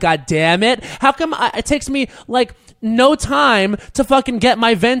Wi-Fi, god damn it. How come it takes me like no time to fucking get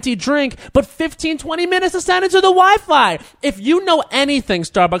my venti drink, but 15-20 minutes to send it to the Wi-Fi? If you know anything,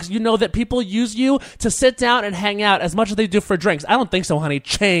 Starbucks, you know that people use you to sit down and hang out as much as they do for drinks. I don't think so, honey.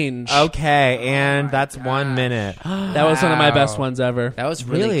 Change. Okay, and that's 1 minute. That was one of my best ones ever. That was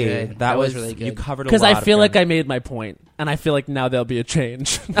really good. That was really good. You covered a Because lot. I feel like of I made my point, and I feel like now there'll be a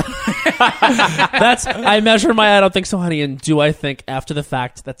change. I measure my I don't think so, honey, and do I think after the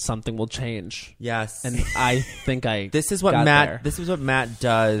fact that something will change? Yes. And I think This is what got Matt. there. This is what Matt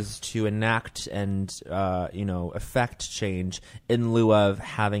does to enact and affect change in lieu of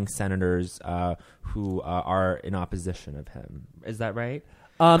having senators who are in opposition of him. Is that right?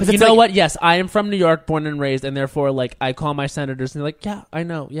 'Cause You it's know like- what? Yes, I am from New York, born and raised, and therefore, like, I call my senators, and they're like, "Yeah, I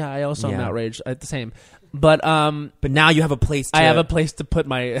know. Yeah, I also am Yeah. outraged at the same." But But now you have a place. To, I have a place to put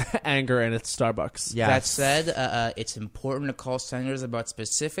my anger, and it's Starbucks. Yes. That said, it's important to call senators about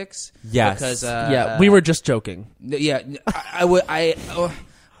specifics. Yes. Because Yeah, we were just joking. Yeah, I would.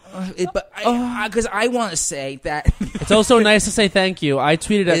 Because I want to say that It's also nice to say thank you. I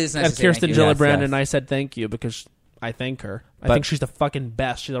tweeted It is nice at to say thank Kirsten you. Gillibrand, Yes, yes. and I said thank you because I thank her. I But- think she's the fucking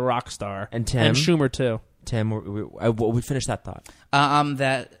best. She's a rock star. And Tim? And Schumer too. Tim. We finished that thought.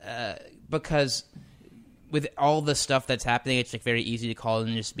 because with all the stuff that's happening, it's like very easy to call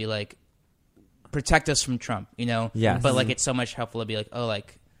and just be like, protect us from Trump, you know? Yes. But like, it's so much helpful to be like, oh,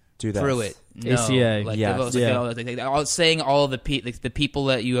 like, Do this. through it. No. ACA. Like, Yes. the votes, saying all of the people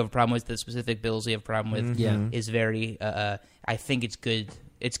that you have a problem with, the specific bills you have a problem with, Yeah. is very. I think it's good.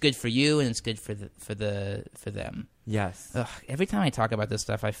 It's good for you, and it's good for them. Yes. Ugh, every time I talk about this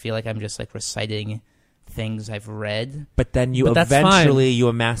stuff, I feel like I'm just like reciting things I've read. But then you But that's eventually you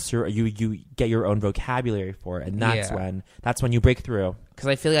amass you get your own vocabulary for it, and that's Yeah. when you break through. Because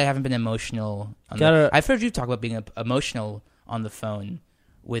I feel like I haven't been emotional. I've heard you talk about being emotional on the phone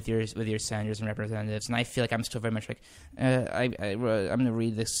with your senators and representatives, and I feel like I'm still very much like I'm going to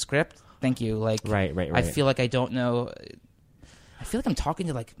read this script. Thank you. Like Right. I feel like I don't know. I feel like I'm talking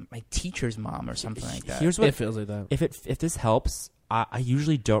to like my teacher's mom or something like that. Here's what It feels like that. if this helps. I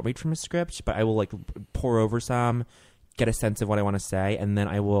usually don't read from a script, but I will like pour over some, get a sense of what I want to say, and then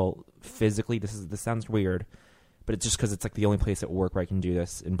I will physically. This sounds weird, but it's just because it's like the only place at work where I can do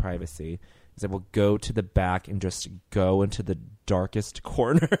this in privacy. Is I will go to the back and just go into the darkest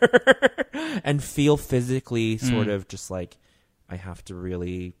corner and feel physically sort of just like I have to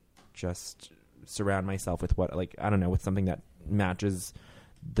really just surround myself with what, like, I don't know, with something that matches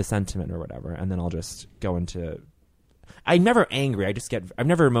the sentiment or whatever, and then I'll just go into. I'm never angry. I'm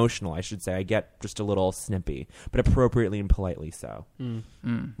never emotional, I should say. I get just a little snippy, but appropriately and politely so.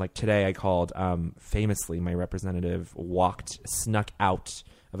 Like today I called, famously, my representative snuck out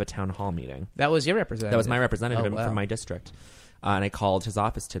of a town hall meeting. That was your representative. That was my representative Oh, wow. from my district. And I called his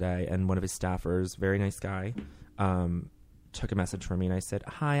office today, and one of his staffers, very nice guy, took a message from me, and I said,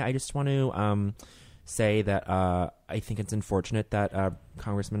 "Hi, I just want to say that I think it's unfortunate that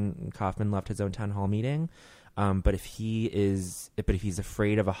Congressman Kaufman left his own town hall meeting. But if he's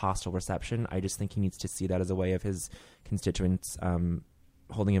afraid of a hostile reception, I just think he needs to see that as a way of his constituents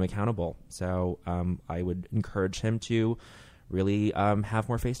holding him accountable. So I would encourage him to really have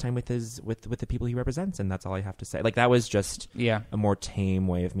more FaceTime with the people he represents, and that's all I have to say. Like, that was just Yeah. a more tame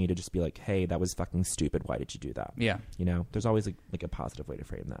way of me to just be like, hey, that was fucking stupid. Why did you do that? Yeah. You know, there's always like a positive way to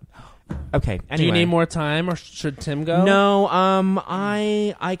frame that. Okay. Anyway. Do you need more time, or should Tim go? No.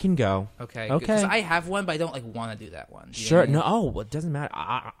 I can go. Okay. Okay. 'Cause I have one, but I don't like want to do that one. Do you know Sure. what I mean? No. Oh, it doesn't matter.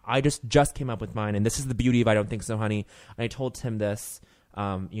 I just came up with mine, and this is the beauty of I Don't Think So, Honey. And I told Tim this.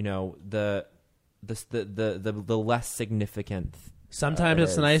 You know, the less significant Sometimes It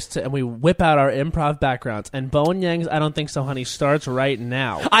it's is. nice to, and we whip out our improv backgrounds. And Bowen Yang's I Don't Think So, Honey starts right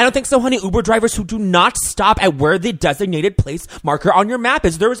now. I don't think so, honey. Uber drivers who do not stop at where the designated place marker on your map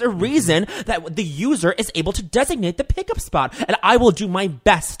is. There is a reason that the user is able to designate the pickup spot. And I will do my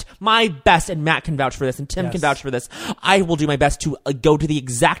best, and Matt can vouch for this, and Tim Yes. can vouch for this. I will do my best to go to the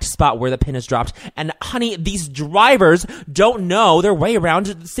exact spot where the pin is dropped. And honey, these drivers don't know their way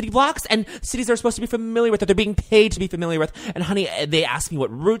around city blocks and cities they're supposed to be familiar with, that they're being paid to be familiar with. And honey, they ask me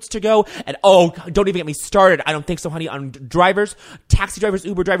what routes to go. And oh, don't even get me started. I don't think so, honey, on drivers, taxi drivers,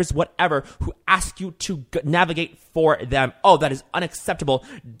 Uber drivers, whatever, who ask you to navigate for them. Oh, that is unacceptable.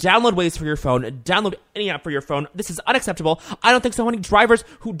 Download Waze for your phone. Download any app for your phone. This is unacceptable. I don't think so, honey. Drivers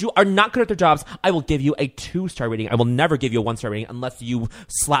who are not good at their jobs, I will give you a 2-star rating. I will never give you a 1-star rating unless you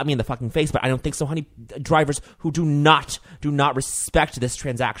slap me in the fucking face. But I don't think so, honey. Drivers who do not respect this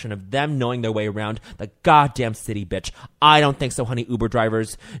transaction of them knowing their way around the goddamn city, bitch. I don't think so, honey. Uber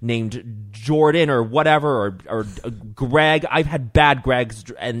drivers named Jordan or whatever or Greg. I've had bad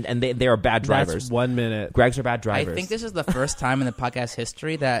Gregs and they are bad drivers. That's 1 minute. Gregs are bad drivers. I think this is the first time in the podcast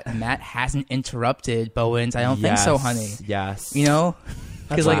history that Matt hasn't interrupted Bowen's I don't think so, honey. Yes. You know?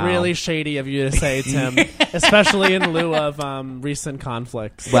 That's Wow. like really shady of you to say, Tim, especially in lieu of recent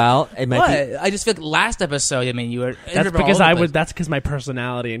conflicts. Well, it might be. What? I just feel like last episode, I mean, you were... That's because That's because my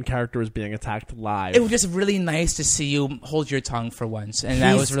personality and character was being attacked live. It was just really nice to see you hold your tongue for once, and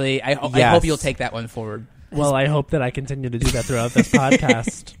that He's- was really... I hope Yes. you'll take that one forward. Well, I hope that I continue to do that throughout this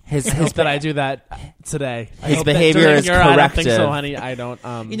podcast. I hope that I do that today. I His hope that behavior during is your I don't think corrective. so, honey. I don't.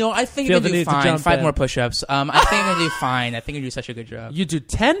 You know, I think feel you're the going to need do to fine. jump 5 in. more push-ups. I think you're going to do fine. I think you're going to do such a good job. You do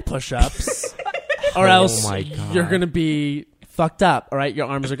 10 push-ups, or else my God. you're going to be fucked up. All right, your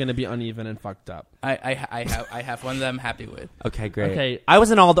arms are going to be uneven and fucked up. I have one that I'm happy with. Okay, great. Okay. I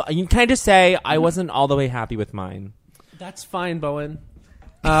wasn't all the... You can I just say I wasn't all the way happy with mine. That's fine, Bowen.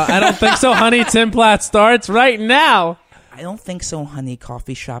 I don't think so, honey. Tim Platt starts right now. I don't think so, honey.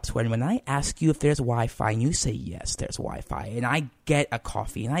 Coffee shops when I ask you if there's Wi-Fi and you say yes, there's Wi-Fi, and I get a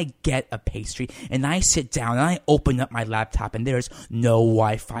coffee and I get a pastry and I sit down and I open up my laptop and there's no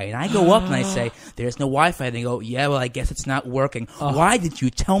Wi-Fi and I go up and I say there's no Wi-Fi and they go, yeah, well, I guess it's not working. Why did you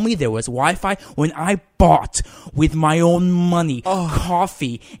tell me there was Wi-Fi when I bought with my own money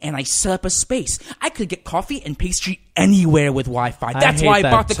coffee and I set up a space? I could get coffee and pastry anywhere with Wi-Fi. That's hate why I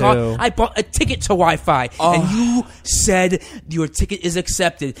that bought the too. coffee. I bought a ticket to Wi-Fi and you said your ticket is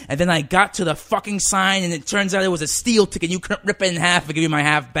accepted, and then I got to the fucking sign and it turns out it was a steel ticket. You couldn't rip it in half and give me my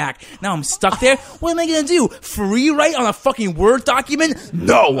half back. Now I'm stuck there. What am I gonna do? Free write on a fucking Word document?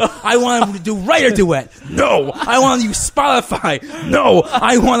 No. I want to do Writer Duet. No. I want to use Spotify. No.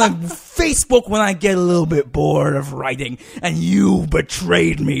 I want to Facebook when I get a little bit bored of writing, and you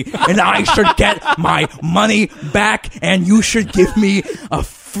betrayed me, and I should get my money back, and you should give me a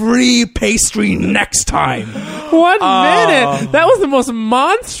free pastry next time. 1 minute. That was the most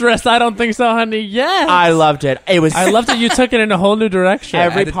monstrous. I don't think so, honey. Yes. I loved it. It was... I loved that you took it in a whole new direction.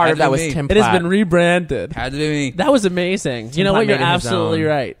 Every Had part to of that be was me. Tim It Platt. has been rebranded. Had to be me. That was amazing. You know Platt what? You're made it his absolutely own.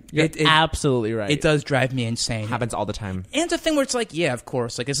 right. You're It- absolutely right. It does drive me insane. Happens all the time. And it's a thing where it's like, yeah, of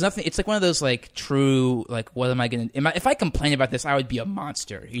course. Like, it's nothing. It's like one of those, like, true, like, what am I going to... If I complained about this, I would be a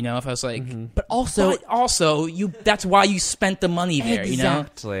monster, you know? If I was like... But also... that's why you spent the money there, you know?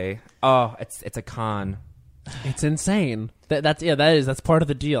 Exactly. Oh, it's a con. It's insane. That's part of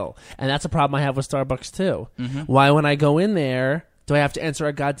the deal, and that's a problem I have with Starbucks too. Mm-hmm. Why, when I go in there, do I have to answer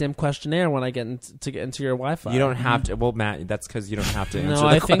a goddamn questionnaire when I get into your Wi-Fi? You don't have to... Well, Matt, that's because you don't have to answer No, the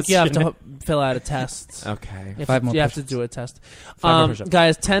I think you have to question. fill out a test. Okay. You 5 more have to push-ups. do a test. 5 more push-ups.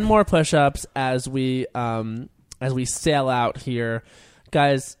 Guys, 10 more push-ups as we sail out here.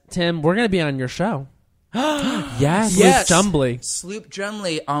 Guys, Tim, we're gonna be on your show. Yes. Yes. Jumbly. Sloop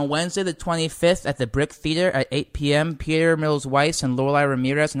Drumley on Wednesday the 25th at the Brick Theater at 8 p.m. Peter Mills Weiss and Lorelai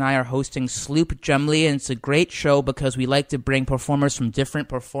Ramirez and I are hosting Sloop Drumley, and it's a great show because we like to bring performers from different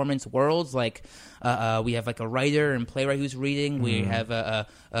performance worlds. Like we have like a writer and playwright who's reading. We have a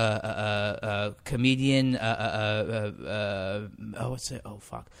comedian. What's it? Oh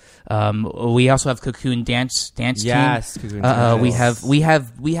fuck. We also have Cocoon dance Yes. team. Cocoon We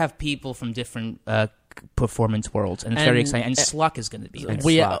dance. have people from different performance worlds, and it's very And- exciting. And Sluck is going to be there. And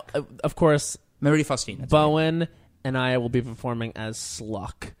We, Sluck. of course, Mary Faustine. That's her name. Bowen and I will be performing as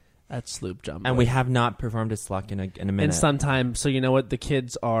Sluck at Sloop Jumbly. And we have not performed a Sluck in a minute. in some time. So you know what? The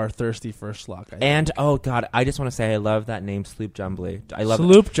kids are thirsty for Sluck. I think. And oh god, I just want to say I love that name, Sloop Jumbly. I love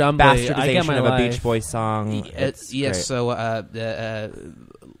Sloop Jumbly. I get bastardization my of a life. Beach Boys song. It's Yes. great. So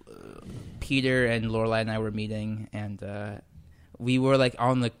Peter and Lorelai and I were meeting, and we were like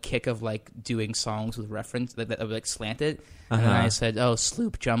on the kick of like doing songs with reference that were like slanted. And then I said, "Oh,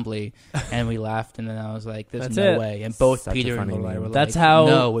 Sloop Jumbly," and we laughed. And then I was like, "There's That's no it. way." And both Such a Peter and funny Lorelai name. were That's like, how-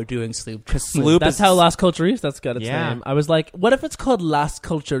 "No, we're doing Sloop." Sloop That's is- how Las Culturistas got its Yeah. name. I was like, what if it's called Las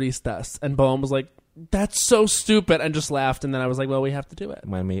Culturistas? And Bowen was like, that's so stupid, and just laughed. And then I was like, well, we have to do it.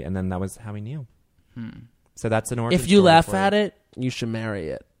 and then that was how we knew. So that's an origin If you story laugh for at it, you should marry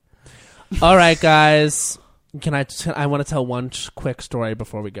it. All right, guys. I want to tell one quick story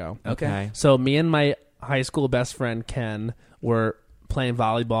before we go. Okay. So me and my high school best friend Ken were playing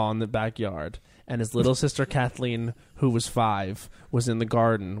volleyball in the backyard, and his little sister Kathleen, who was 5, was in the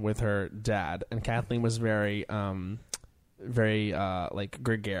garden with her dad, and Kathleen was very like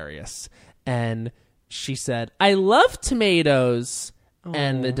gregarious, and she said, "I love tomatoes,"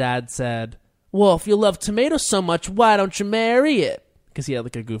 and the dad said, "Well, if you love tomatoes so much, why don't you marry it?" Because he had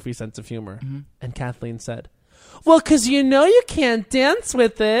like a goofy sense of humor, and Kathleen said, "Well, because you can't dance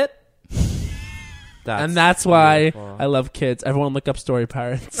with it." And that's why beautiful. I love kids. Everyone look up Story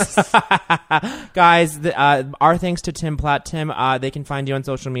Parents. Guys, our thanks to Tim Platt. Tim, they can find you on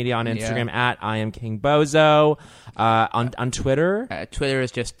social media on Instagram at I am King Bozo. On Twitter, Twitter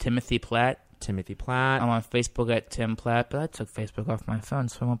is just Timothy Platt. Timothy Platt. I'm on Facebook at Tim Platt, but I took Facebook off my phone,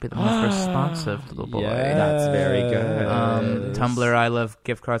 so I won't be the most responsive little boy. Yes. That's very good. Tumblr, I love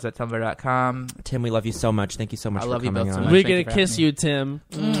gift cards at tumblr.com. Tim, we love you so much. Thank you so much I for love you coming both so on. much. We're Thank going you to for kiss having you, Tim.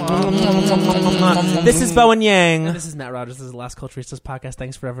 This is Bowen Yang. And this is Matt Rogers. This is the Last Culturistas podcast.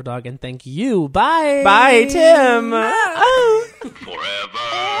 Thanks, Forever Dog, and thank you. Bye. Bye, Tim.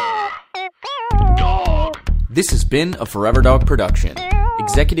 This has been a Forever Dog production.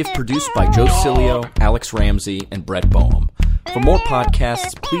 Executive produced by Joe Cilio, Alex Ramsey, and Brett Boehm. For more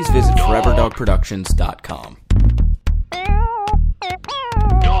podcasts, please visit foreverdogproductions.com.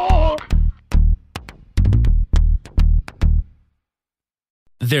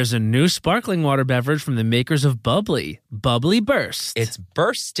 There's a new sparkling water beverage from the makers of Bubbly. Bubbly Burst. It's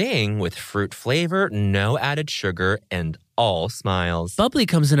bursting with fruit flavor, no added sugar, and all smiles. Bubbly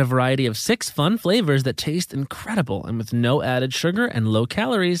comes in a variety of 6 fun flavors that taste incredible. And with no added sugar and low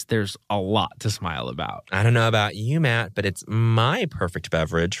calories, there's a lot to smile about. I don't know about you, Matt, but it's my perfect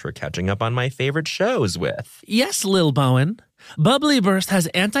beverage for catching up on my favorite shows with. Yes, Lil Bowen. Bubbly Burst has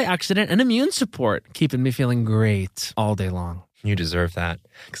antioxidant and immune support, keeping me feeling great all day long. You deserve that.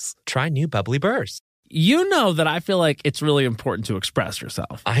 Try new Bubbly Burst. You know that I feel like it's really important to express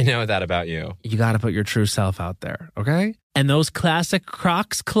yourself. I know that about you. You got to put your true self out there, okay? And those classic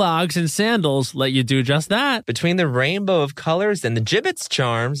Crocs, clogs, and sandals let you do just that. Between the rainbow of colors and the Jibbitz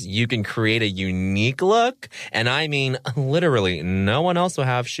charms, you can create a unique look. And I mean, literally, no one else will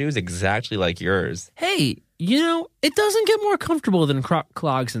have shoes exactly like yours. Hey, it doesn't get more comfortable than Croc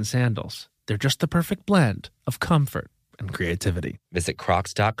clogs and sandals. They're just the perfect blend of comfort and creativity. Visit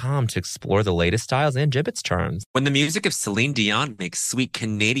crocs.com to explore the latest styles and Jibbitz charms. When the music of Celine Dion makes sweet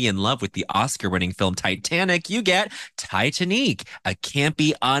Canadian love with the Oscar-winning film Titanic, you get Titanic, a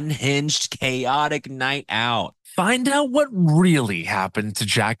campy, unhinged, chaotic night out. Find out what really happened to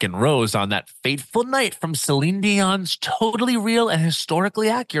Jack and Rose on that fateful night from Celine Dion's totally real and historically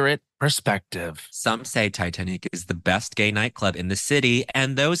accurate perspective. Some say Titanic is the best gay nightclub in the city,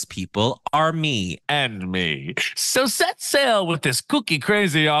 and those people are me. And me. So set sail with this kooky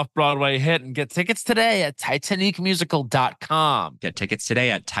crazy off-Broadway hit and get tickets today at TitanicMusical.com. Get tickets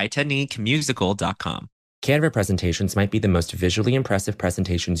today at TitanicMusical.com. Canva presentations might be the most visually impressive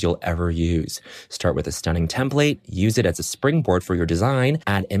presentations you'll ever use. Start with a stunning template, use it as a springboard for your design,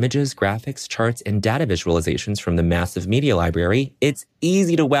 add images, graphics, charts, and data visualizations from the massive media library. It's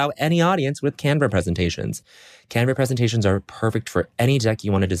easy to wow any audience with Canva presentations. Canva presentations are perfect for any deck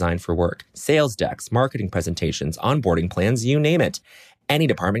you want to design for work. Sales decks, marketing presentations, onboarding plans, you name it. Any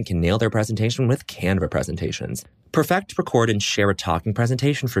department can nail their presentation with Canva presentations. Perfect, record, and share a talking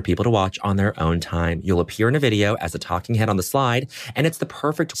presentation for people to watch on their own time. You'll appear in a video as a talking head on the slide, and it's the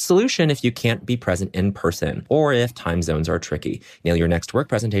perfect solution if you can't be present in person or if time zones are tricky. Nail your next work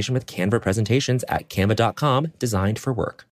presentation with Canva presentations at canva.com, designed for work.